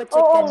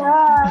 Oo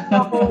nga.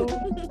 Ako.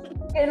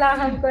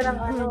 Kailangan ko ng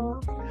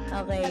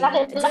Okay.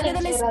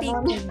 Generally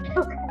speaking.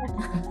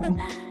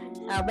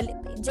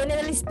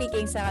 Generally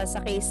speaking, sa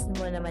case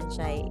mo naman,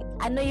 Shai,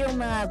 ano yung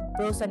mga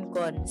pros and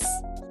cons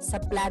sa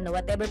plano,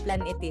 whatever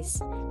plan it is,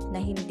 na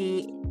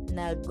hindi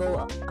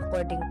na-go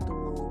according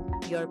to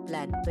your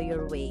plan, to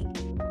your way?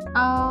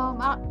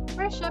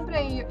 First,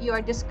 syempre, you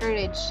are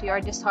discouraged, you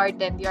are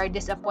disheartened, you are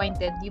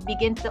disappointed. You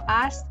begin to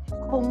ask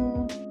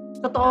kung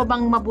totoo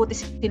bang mabuti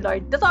si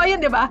Lord? Totoo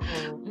yun, di ba?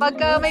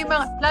 Pagka may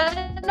mga,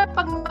 lalo na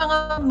pag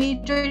mga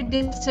major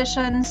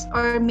decisions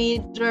or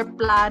major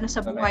plano sa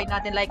buhay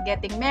natin, like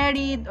getting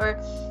married or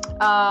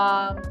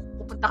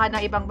pupunta ka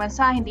ng ibang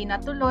bansa, hindi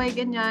natuloy,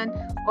 ganyan,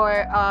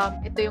 or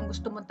ito yung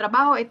gusto mong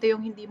trabaho, ito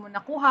yung hindi mo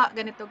nakuha,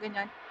 ganito,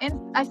 ganyan. And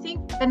I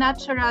think the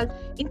natural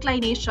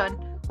inclination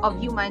of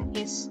human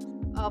is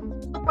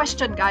to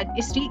question God.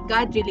 Is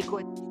God really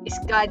good? Is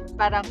God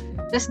parang,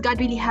 does God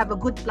really have a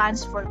good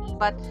plans for me?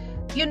 But,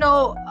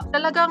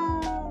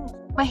 talagang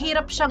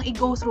mahirap siyang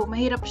i-go through,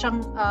 mahirap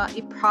siyang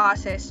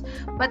i-process.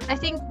 But I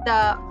think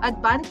the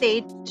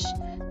advantage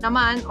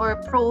naman or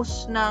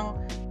pros ng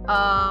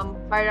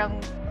parang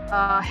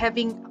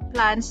having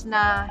plans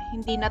na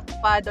hindi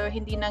natupad or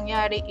hindi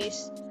nangyari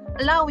is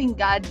allowing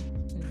God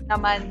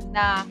naman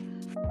na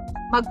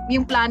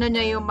yung plano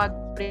niya yung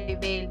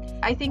mag-prevail.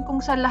 I think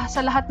kung sa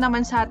lahat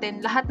naman sa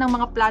atin, lahat ng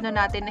mga plano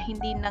natin na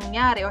hindi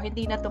nangyari or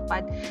hindi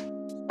natupad,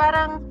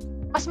 parang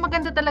mas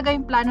maganda talaga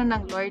yung plano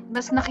ng Lord.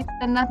 Mas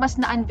nakita na, mas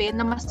na-unveil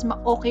na mas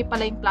okay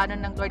pala yung plano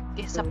ng Lord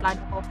kaysa sa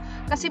plano ko.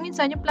 Kasi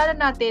minsan yung plano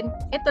natin,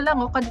 ito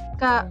lang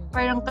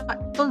parang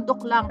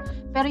tuldok lang.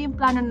 Pero yung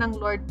plano ng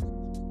Lord,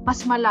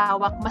 mas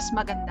malawak, mas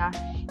maganda.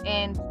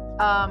 And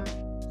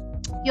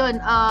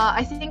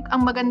I think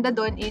ang maganda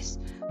doon is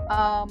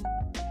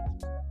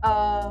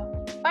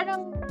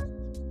parang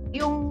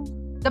yung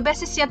the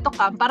best is yet to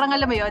come. Parang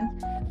alam mo yun,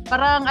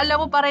 parang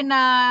alam mo pa rin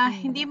na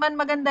hindi man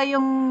maganda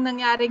yung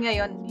nangyari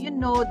ngayon, you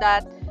know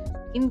that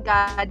in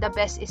God, the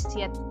best is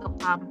yet to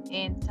come.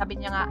 And sabi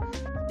niya nga,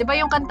 di ba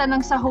yung kanta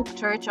ng sa Hope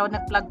Church,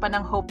 nag-plug pa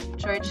ng Hope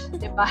Church,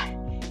 di ba?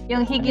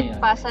 Yung higit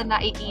pa sa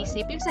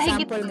naiisip. Yung sa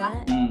higit pa,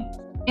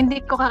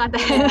 hindi ko kakanta.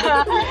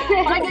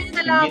 Pakinggan nyo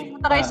na lang,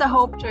 punta kayo sa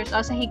Hope Church,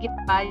 sa higit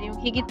pa, yung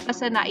higit pa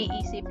sa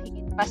naiisip,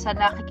 higit pa sa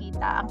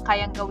nakikita, ang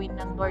kayang gawin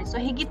ng Lord.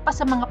 So higit pa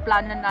sa mga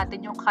plano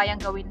natin, yung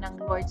kayang gawin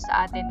ng Lord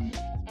sa atin.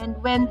 And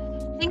when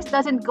things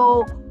doesn't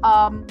go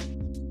on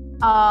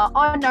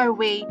our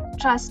way,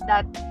 trust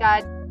that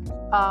God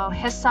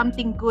has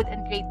something good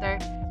and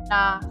greater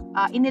na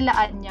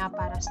inilaan niya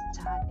para sa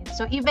atin.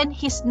 So even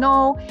His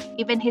no,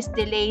 even His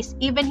delays,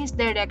 even His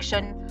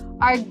direction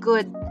are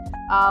good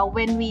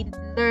when we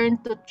learn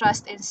to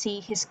trust and see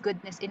His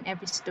goodness in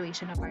every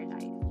situation of our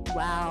life.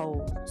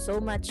 Wow!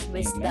 So much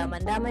wisdom.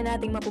 Ang dami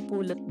nating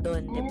mapupulot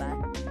doon, di ba?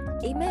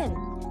 Amen!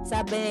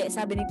 Sabi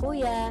ni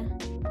Kuya,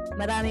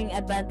 maraming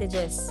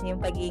advantages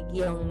yung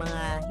pagiging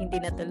mga hindi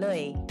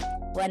natuloy.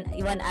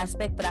 One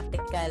aspect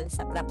practical,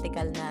 sa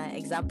practical na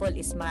example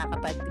is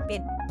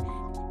makakapagtipid.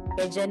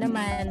 Medyo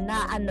naman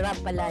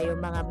na-unwrap pala yung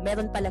mga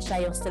meron pala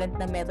siya, yung strength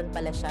na meron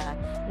pala siya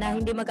na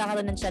hindi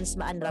magkakaroon ng chance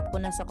ma-unwrap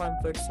kung nasa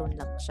comfort zone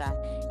lang siya.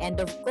 And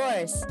of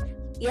course,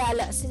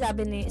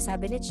 sabi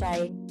ni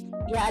Chai,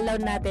 i-allow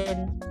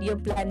natin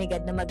yung plan ni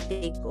God na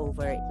mag-take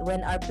over.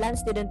 When our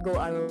plans didn't go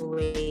our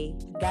way,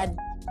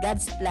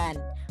 God's plan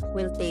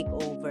will take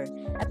over.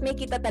 At may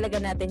kita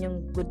talaga natin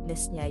yung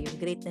goodness niya, yung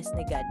greatness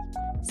ni God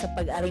sa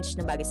pag-arrange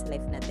ng bagay sa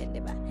life natin,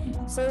 di ba?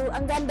 So,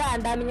 ang ganda,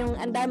 ang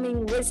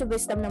daming words of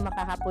wisdom na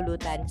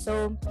makakapulutan.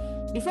 So,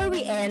 before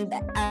we end,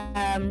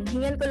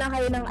 hingan ko lang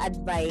kayo ng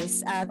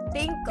advice.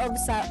 Think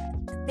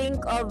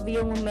of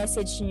yung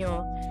message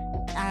nyo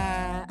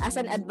as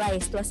an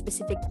advice to a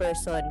specific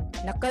person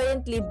na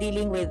currently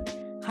dealing with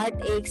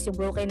heartaches, yung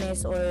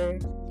brokenness,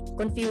 or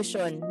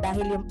confusion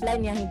dahil yung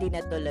plan niya hindi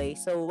natuloy.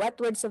 So, what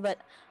words of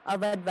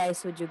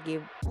advice would you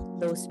give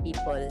those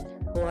people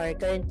who are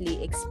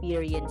currently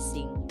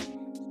experiencing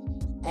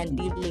and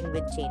dealing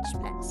with change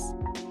plans?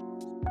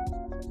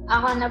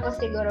 Ako na po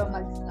siguro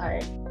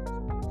mag-start.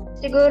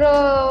 Siguro,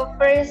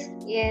 first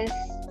is,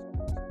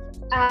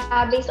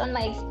 based on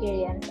my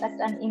experience as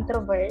an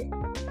introvert,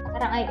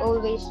 parang I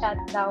always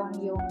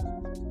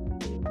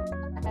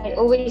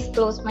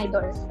close my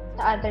doors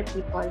to other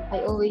people.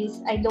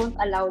 I don't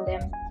allow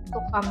them to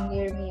come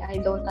near me.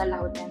 I don't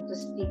allow them to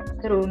speak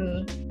through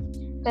me.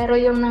 Pero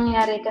yung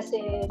nangyari kasi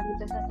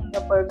dito sa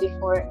Singapore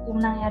before,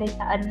 yung nangyari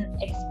sa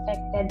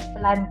unexpected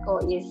plan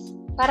ko is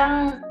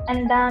parang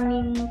ang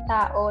daming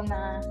tao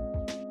na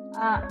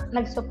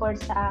nag-support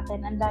sa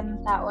akin, ang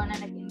daming tao na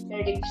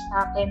nag-encourage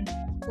sa akin.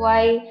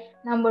 Why?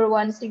 Number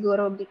one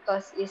siguro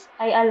because is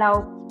I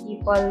allow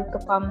people to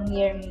come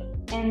near me.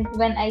 And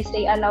when I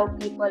say allow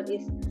people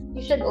is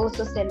you should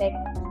also select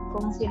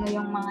kung sino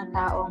yung mga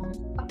taong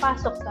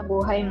papasok sa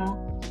buhay mo.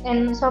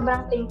 And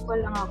sobrang thankful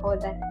lang ako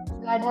that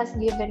God has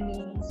given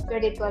me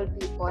spiritual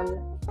people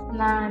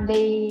na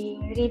they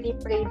really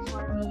prayed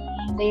for me,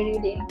 they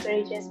really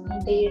encourages me,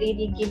 they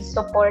really give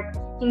support,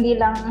 hindi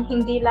lang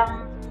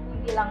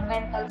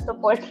mental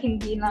support,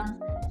 hindi lang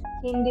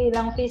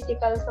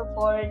physical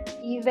support,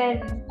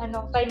 even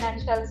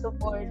financial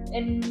support,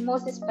 and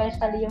most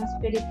especially yung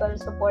spiritual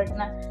support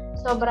na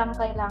sobrang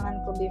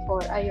kailangan ko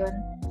before. Ayun,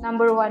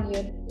 number one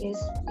yun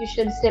is you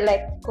should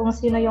select kung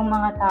sino yung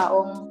mga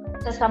taong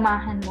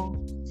sasamahan mo,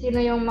 sino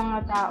yung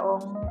mga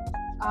taong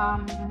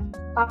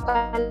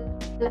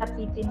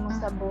papalapitin mo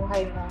sa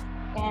buhay mo.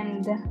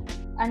 And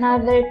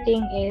another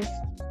thing is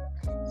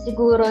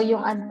siguro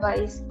yung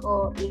advice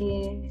ko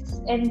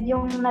is, and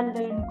yung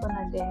na-learn ko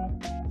na din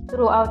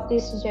throughout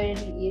this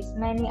journey is,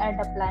 many are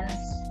the plans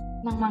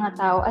ng mga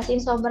tao. As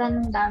in,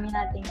 sobrang dami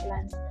nating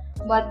plans.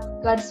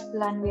 But God's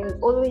plan will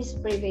always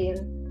prevail.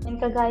 And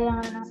kagaya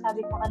nga ng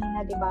sabi ko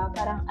kanina, di ba?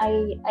 Parang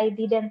I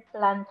didn't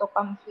plan to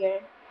come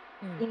here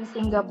in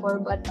Singapore,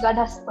 but God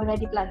has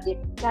already planned it.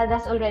 God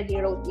has already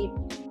wrote it.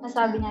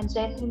 Nasabi niya,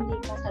 Jen, hindi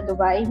ka sa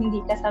Dubai, hindi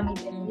ka sa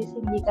Middle East,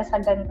 hindi ka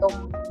sa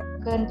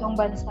gantong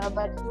bansa,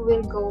 but you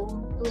will go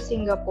to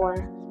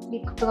Singapore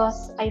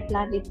because I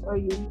planned it for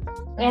you.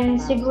 And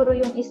siguro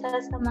yung isa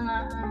sa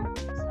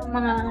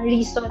mga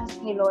reasons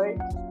ni Lord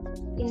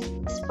is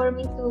for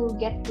me to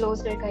get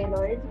closer kay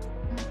Lord,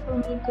 for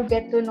me to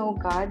get to know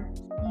God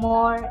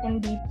more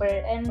and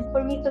deeper, and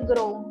for me to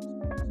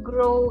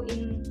grow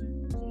in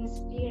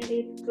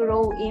spirit,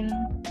 grow in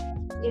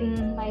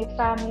my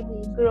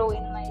family, grow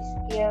in my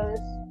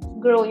skills,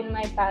 grow in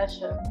my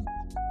passion.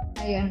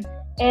 Ayun.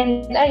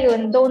 And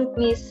ayun, don't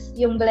miss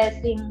yung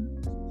blessing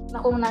na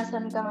kung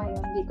nasan ka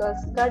ngayon,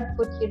 because God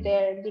put you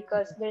there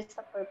because there's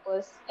a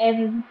purpose.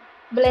 And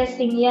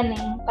blessing yan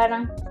eh.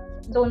 Parang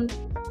don't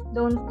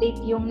take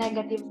yung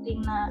negative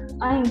thing na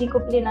hindi ko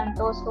plinan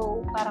to,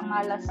 so parang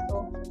malas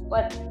to.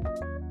 But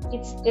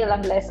it's still a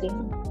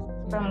blessing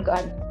from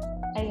God.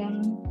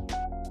 Ayun.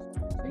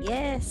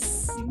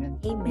 Yes. Amen.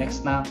 Amen.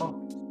 Next na ako.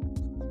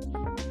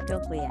 Go,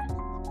 Kuya.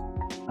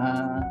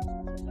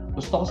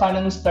 Gusto ko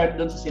sanang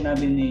start doon sa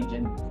sinabi ni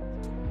Jen.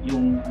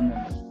 Yung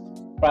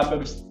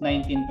Proverbs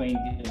 19:21,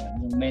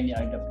 yung many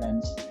are the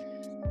plans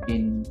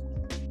in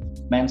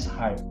man's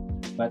heart,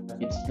 but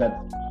it's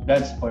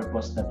God's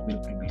purpose that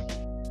will prevail.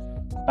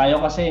 Tayo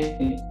kasi,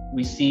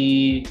 we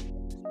see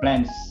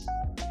plans,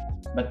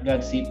 but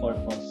God see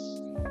purpose.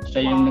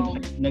 Siya yung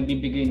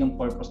nagbibigay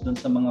ng purpose doon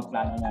sa mga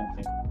plano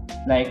natin.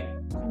 Like,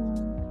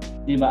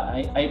 di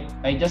ba,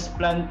 I just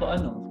plan to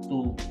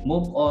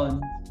move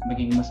on,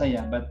 maging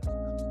masaya, but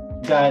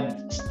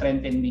God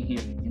strengthened me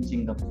here in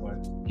Singapore.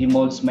 He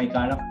molds my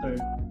character,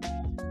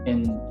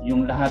 and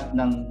yung lahat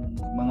ng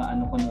mga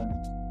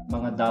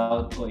mga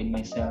doubt ko in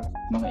myself,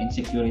 mga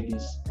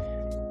insecurities,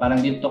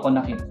 parang dito ko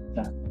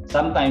nakita.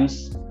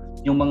 Sometimes,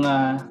 yung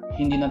mga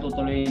hindi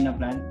natutuloy na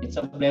plan, it's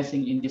a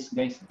blessing in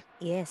disguise.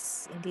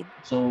 Yes, indeed.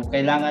 So,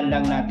 kailangan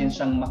lang natin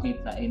siyang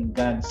makita in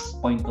God's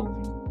point of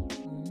view.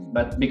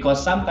 But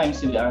because sometimes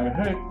we are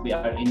hurt, we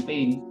are in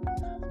pain,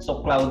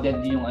 so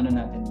clouded yung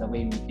natin, the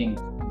way we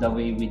think, the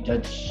way we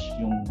judge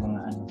yung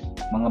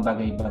mga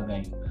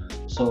bagay-bagay.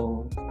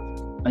 So,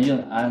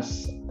 ayun,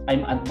 as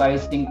I'm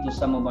advising to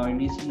some of our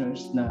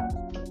listeners na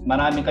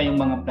marami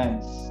kayong mga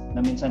plans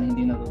na minsan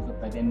hindi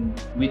natutupad, and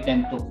we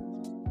tend to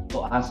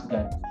ask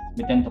God,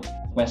 we tend to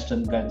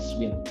question God's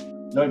will.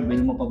 Lord,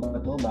 will mo pa ba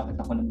ito? Bakit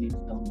ako nandito?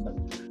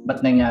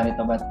 Ba't nangyari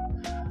ito? But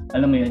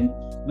alam mo yun,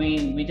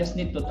 we just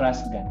need to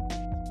trust God.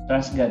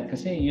 Trust God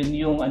kasi yun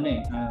yung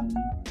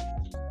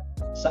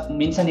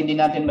minsan hindi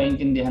natin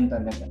maintindihan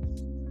talaga.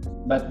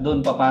 But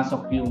doon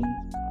papasok yung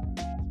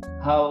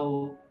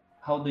how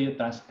do you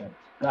trust God?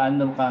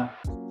 Gaano ka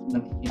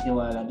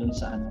nagtitiwala doon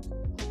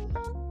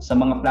sa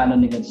mga plano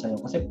ni God sa'yo?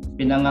 Kasi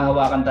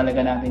pinangahawakan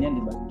talaga natin yan,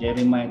 di ba?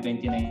 Jeremiah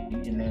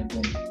 29:11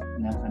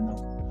 na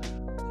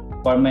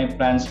for my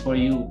plans for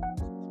you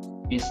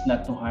is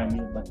not to harm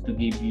you but to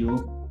give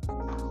you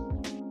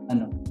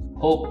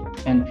hope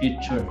and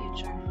future.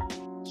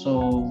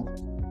 So,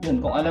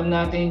 yun, kung alam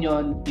natin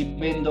yon,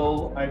 even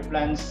though our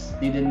plans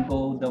didn't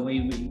go the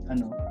way we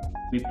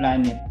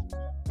plan it,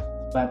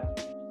 but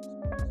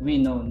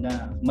we know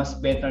na mas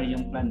better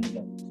yung plan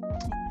nila.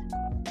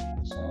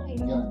 So,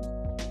 yun.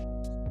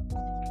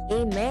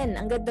 Amen.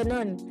 Ang ganda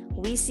nun.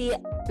 We see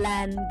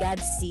plan, God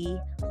see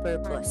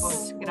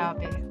purpose.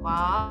 Grabe.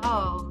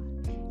 Wow.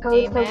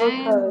 Quotable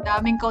Amen. quote.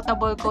 Daming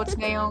quotable quotes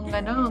ngayong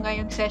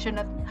session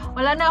na.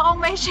 Wala na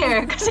akong may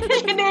share kasi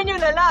share nyo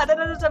na lahat.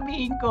 Ano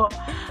sasabihin ko?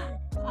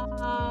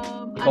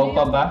 Ikaw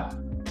pa ba?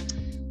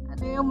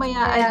 Ano yung may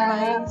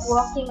advice?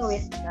 Walking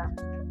wisdom.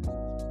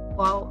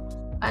 Wow.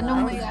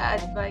 Anong may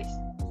advice?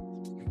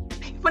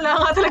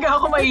 Wala nga talaga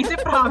ako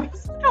maisip,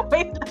 promise.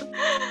 Wait lang.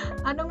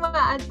 Anong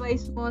mga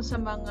advice mo sa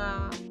mga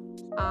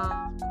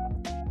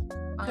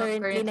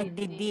Currently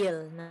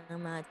nagdi-deal ng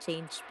mga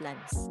change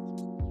plans.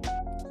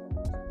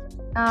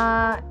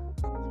 Na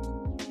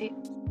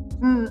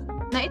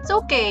it's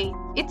okay.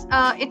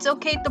 It's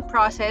okay to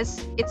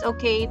process. It's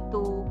okay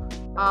to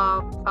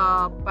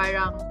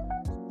parang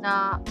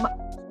na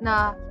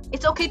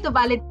it's okay to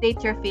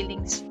validate your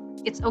feelings.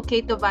 It's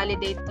okay to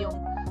validate yung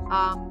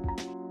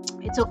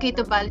it's okay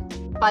to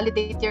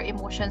validate your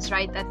emotions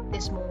right at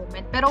this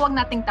moment. Pero wag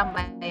nating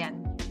tambayan.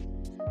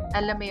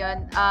 Alam mo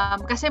 'yun.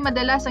 Kasi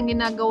madalas ang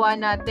ginagawa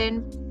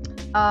natin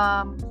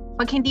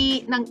pag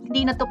hindi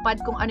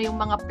natupad kung ano yung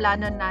mga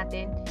plano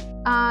natin,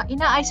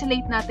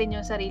 ina-isolate natin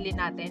yung sarili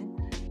natin.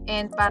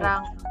 And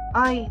parang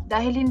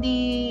dahil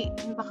hindi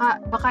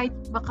baka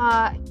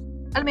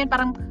alam mo yun,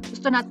 parang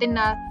gusto natin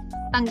na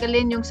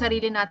tanggalin yung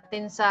sarili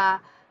natin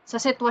sa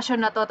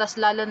sitwasyon na to, tas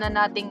lalo na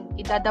nating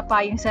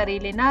idadapa yung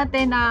sarili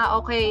natin na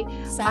okay,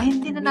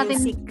 hindi na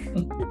natin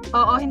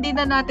Oo, hindi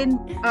na natin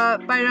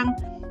parang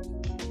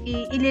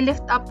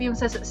i-lift up yung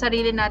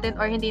sarili natin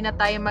or hindi na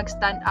tayo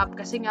mag-stand up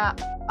kasi nga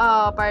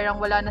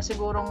parang wala na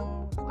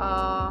sigurong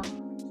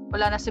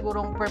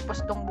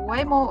purpose tong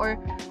buhay mo or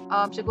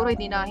siguro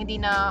hindi na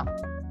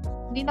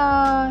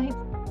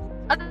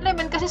ano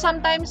naman kasi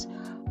sometimes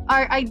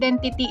our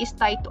identity is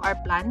tied to our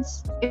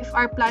plans. If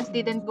our plans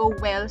didn't go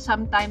well,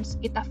 sometimes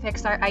it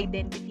affects our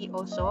identity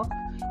also.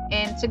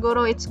 And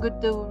siguro it's good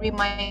to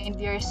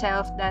remind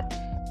yourself that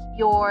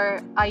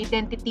your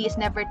identity is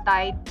never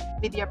tied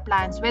with your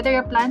plans. Whether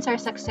your plans are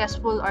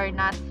successful or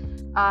not,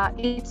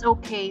 it's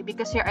okay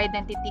because your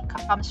identity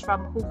comes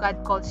from who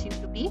God calls you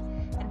to be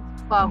and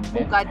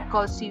who God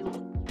calls you.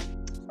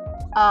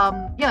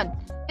 Yun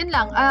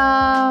lang.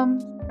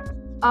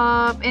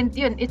 And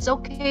yun, it's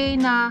okay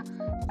not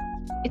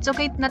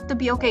to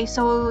be okay.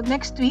 So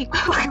next week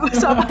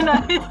pag-usapan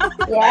natin.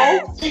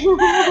 Yes.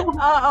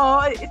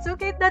 Oo, it's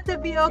okay not to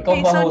be okay.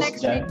 Ikaw ba So host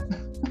next dyan? week.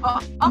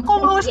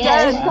 Akong host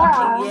Yes.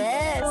 dyan.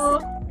 Yes.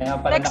 So, Kaya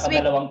pala Next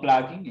week. nakadalawang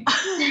plugging eh.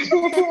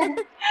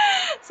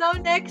 so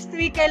next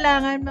week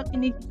kailangan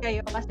makinig kayo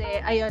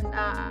kasi ayun,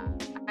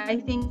 I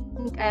think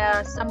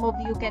some of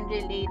you can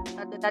relate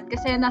to that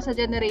kasi nasa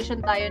generation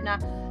tayo na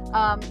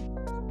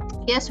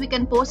yes, we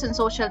can post on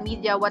social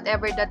media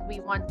whatever that we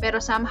want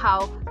pero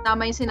somehow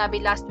tama yung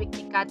sinabi last week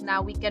ni Kat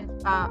na we can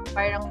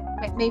parang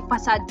may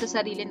facade sa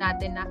sarili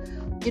natin na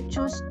you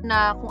choose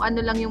na kung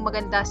ano lang yung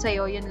maganda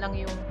sa'yo, yun lang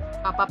yung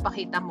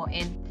papakita mo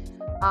and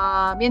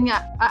yun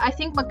nga, I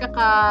think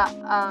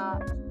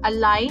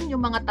magkaka-align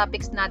yung mga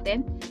topics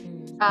natin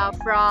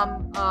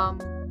from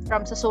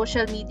sa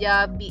social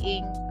media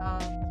being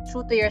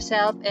true to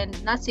yourself and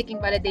not seeking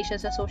validation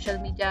sa social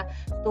media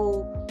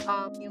to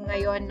yung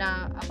ngayon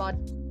na about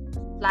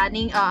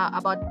planning,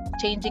 about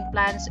changing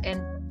plans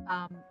and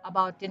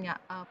about yun nga,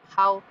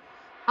 how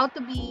to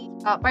be,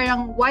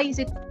 parang why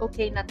is it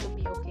okay not to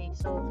be okay.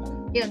 So,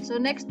 yun. So,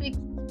 next week,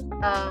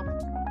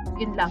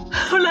 yun lang.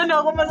 Wala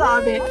na akong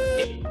masabi.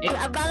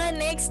 Abangan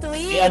next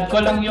week. I-add ko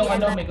lang yung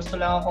may gusto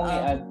lang akong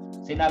i-add.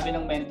 Sinabi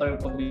ng mentor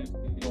ko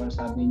before,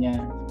 sabi niya,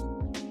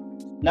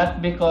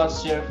 not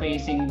because you're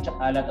facing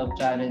a lot of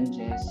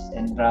challenges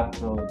and rough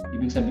road,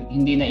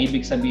 hindi na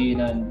ibig sabihin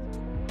na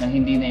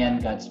hindi na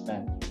yan God's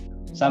plan.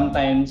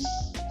 Sometimes,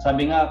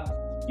 sabi nga,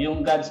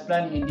 yung God's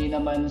plan, hindi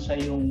naman siya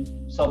yung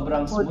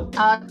sobrang smooth.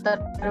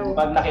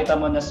 Pag nakita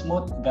mo na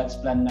smooth, God's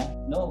plan na.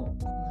 No.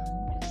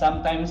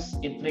 Sometimes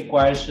it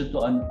requires you to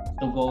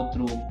go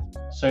through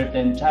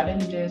certain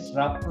challenges,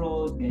 rough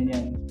road,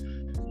 ganyan.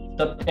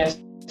 To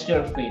test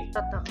your faith.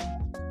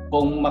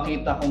 Kung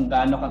makita kung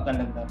gaano mo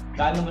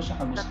siya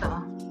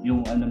kagusto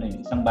yung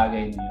isang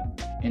bagay na yun.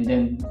 And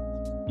then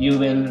you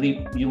will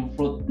reap yung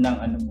fruit ng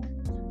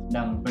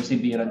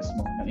perseverance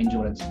mo, ng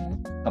endurance mo.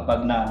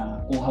 Kapag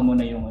nakuha mo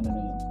na yung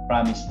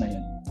promise na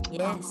yun.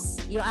 Yes.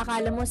 Yung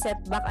akala mo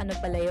setback,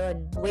 pala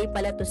yun? Way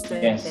pala to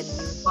strengthen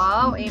you.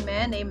 Wow,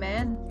 amen,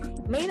 amen.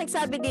 May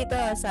nagsabi dito,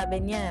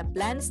 sabi niya,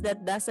 plans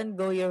that doesn't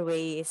go your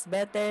way is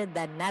better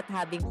than not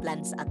having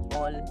plans at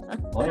all.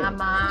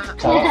 Tama.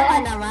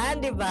 Tama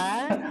naman, di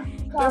ba?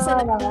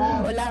 Kaysa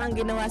naman. wala kang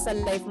ginawa sa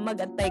life,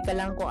 mag-antay ka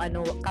lang kung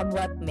come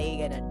what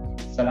may, ganun.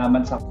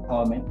 Salamat sa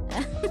comment.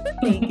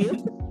 Thank you.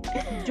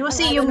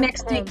 Juicy yung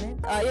next week.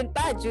 Yun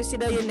pa, juicy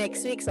daw yung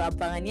next week. So,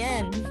 abangan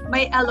yan.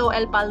 May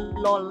LOL pa,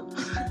 lol.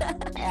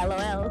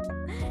 LOL.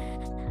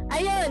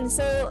 Ayun,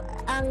 so,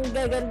 ang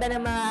gaganda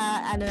ng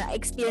mga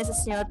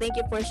experiences nyo. Thank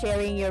you for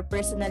sharing your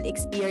personal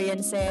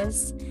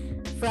experiences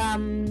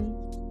from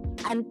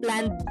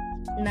unplanned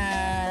na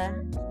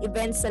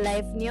events sa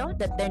life nyo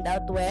that turned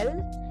out well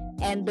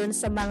and dun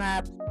sa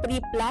mga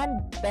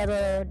pre-planned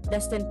pero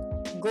doesn't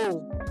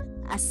go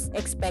as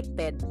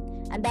expected.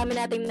 Ang dami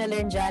nating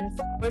na-learn dyan.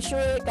 For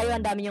sure, kayo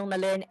ang dami yung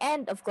na-learn.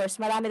 And of course,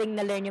 marami ring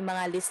na-learn yung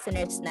mga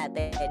listeners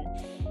natin.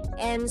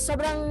 And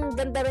sobrang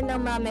ganda rin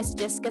ng mga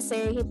messages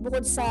kasi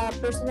bukod sa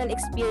personal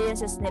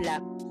experiences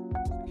nila,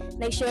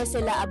 nag-share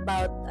sila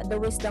about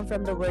the wisdom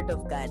from the Word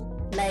of God.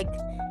 Like,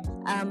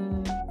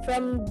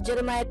 from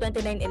Jeremiah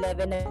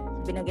 29:11 na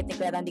binanggit ni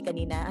Kuya Randy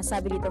kanina, ang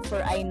sabi dito,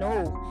 for I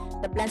know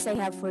the plans I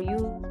have for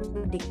you,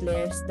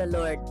 declares the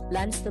Lord.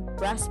 Plans to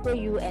prosper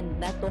you and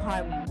not to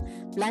harm you.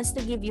 Plans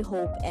to give you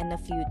hope and a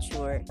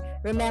future.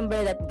 Remember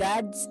that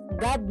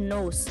God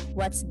knows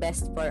what's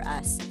best for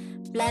us.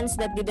 Plans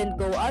that didn't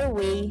go our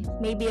way,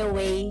 maybe a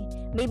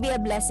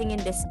blessing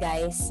in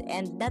disguise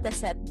and not a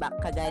setback,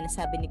 kagaya na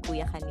sabi ni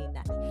Kuya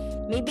kanina.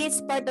 Maybe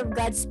it's part of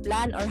God's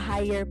plan or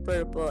higher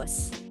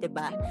purpose, 'di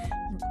ba?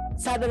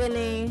 Sabi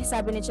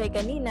ni Choy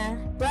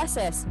kanina,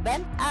 process,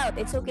 vent out.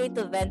 It's okay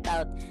to vent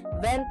out.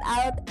 Vent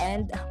out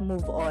and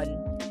move on.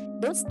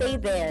 Don't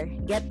stay there.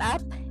 Get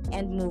up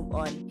and move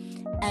on.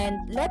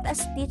 And let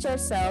us teach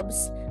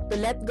ourselves to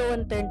let go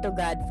and turn to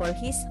God, for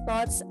His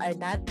thoughts are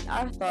not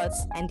our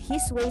thoughts and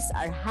His ways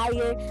are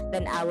higher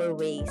than our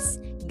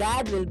ways.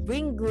 God will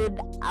bring good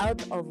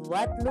out of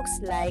what looks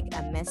like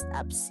a messed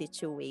up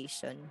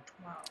situation.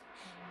 Wow.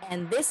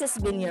 And this has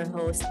been your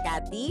host,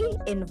 Kathy,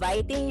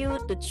 inviting you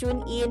to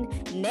tune in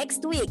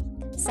next week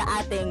sa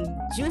ating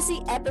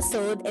juicy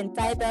episode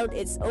entitled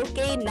It's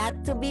Okay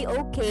Not to Be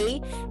Okay.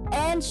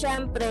 And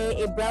syempre,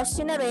 i-browse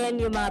nyo na rin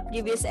yung mga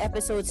previous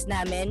episodes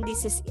namin.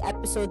 This is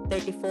episode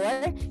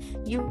 34.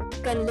 You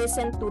can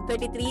listen to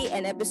 33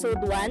 and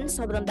episode 1.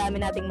 Sobrang dami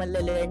nating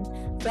malalearn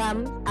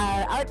from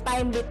our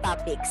timely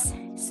topics.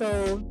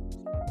 So,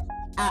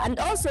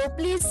 and also,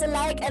 please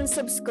like and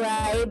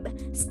subscribe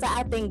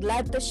sa ating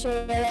Glad to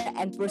Share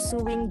and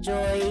Pursuing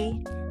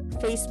Joy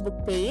Facebook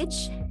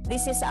page.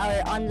 This is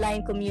our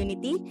online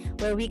community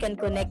where we can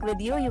connect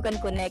with you. You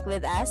can connect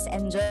with us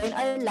and join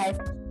our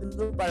live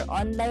group, our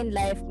online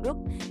live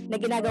group na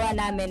ginagawa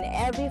namin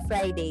every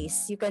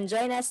Fridays. You can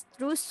join us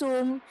through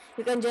Zoom.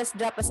 You can just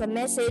drop us a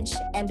message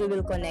and we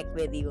will connect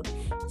with you.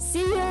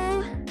 See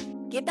you!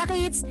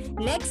 Kita-kits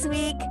next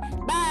week!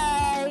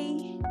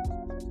 Bye!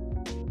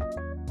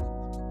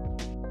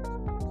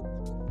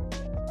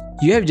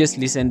 You have just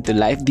listened to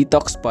Life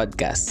Detox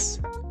Podcast.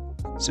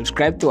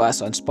 Subscribe to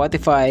us on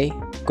Spotify,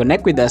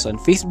 connect with us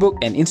on Facebook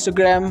and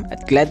Instagram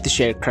at Glad to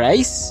Share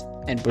Christ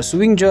and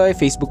Pursuing Joy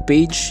Facebook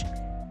page.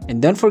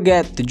 And don't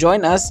forget to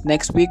join us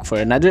next week for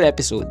another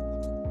episode.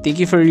 Thank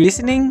you for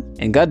listening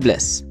and God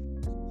bless.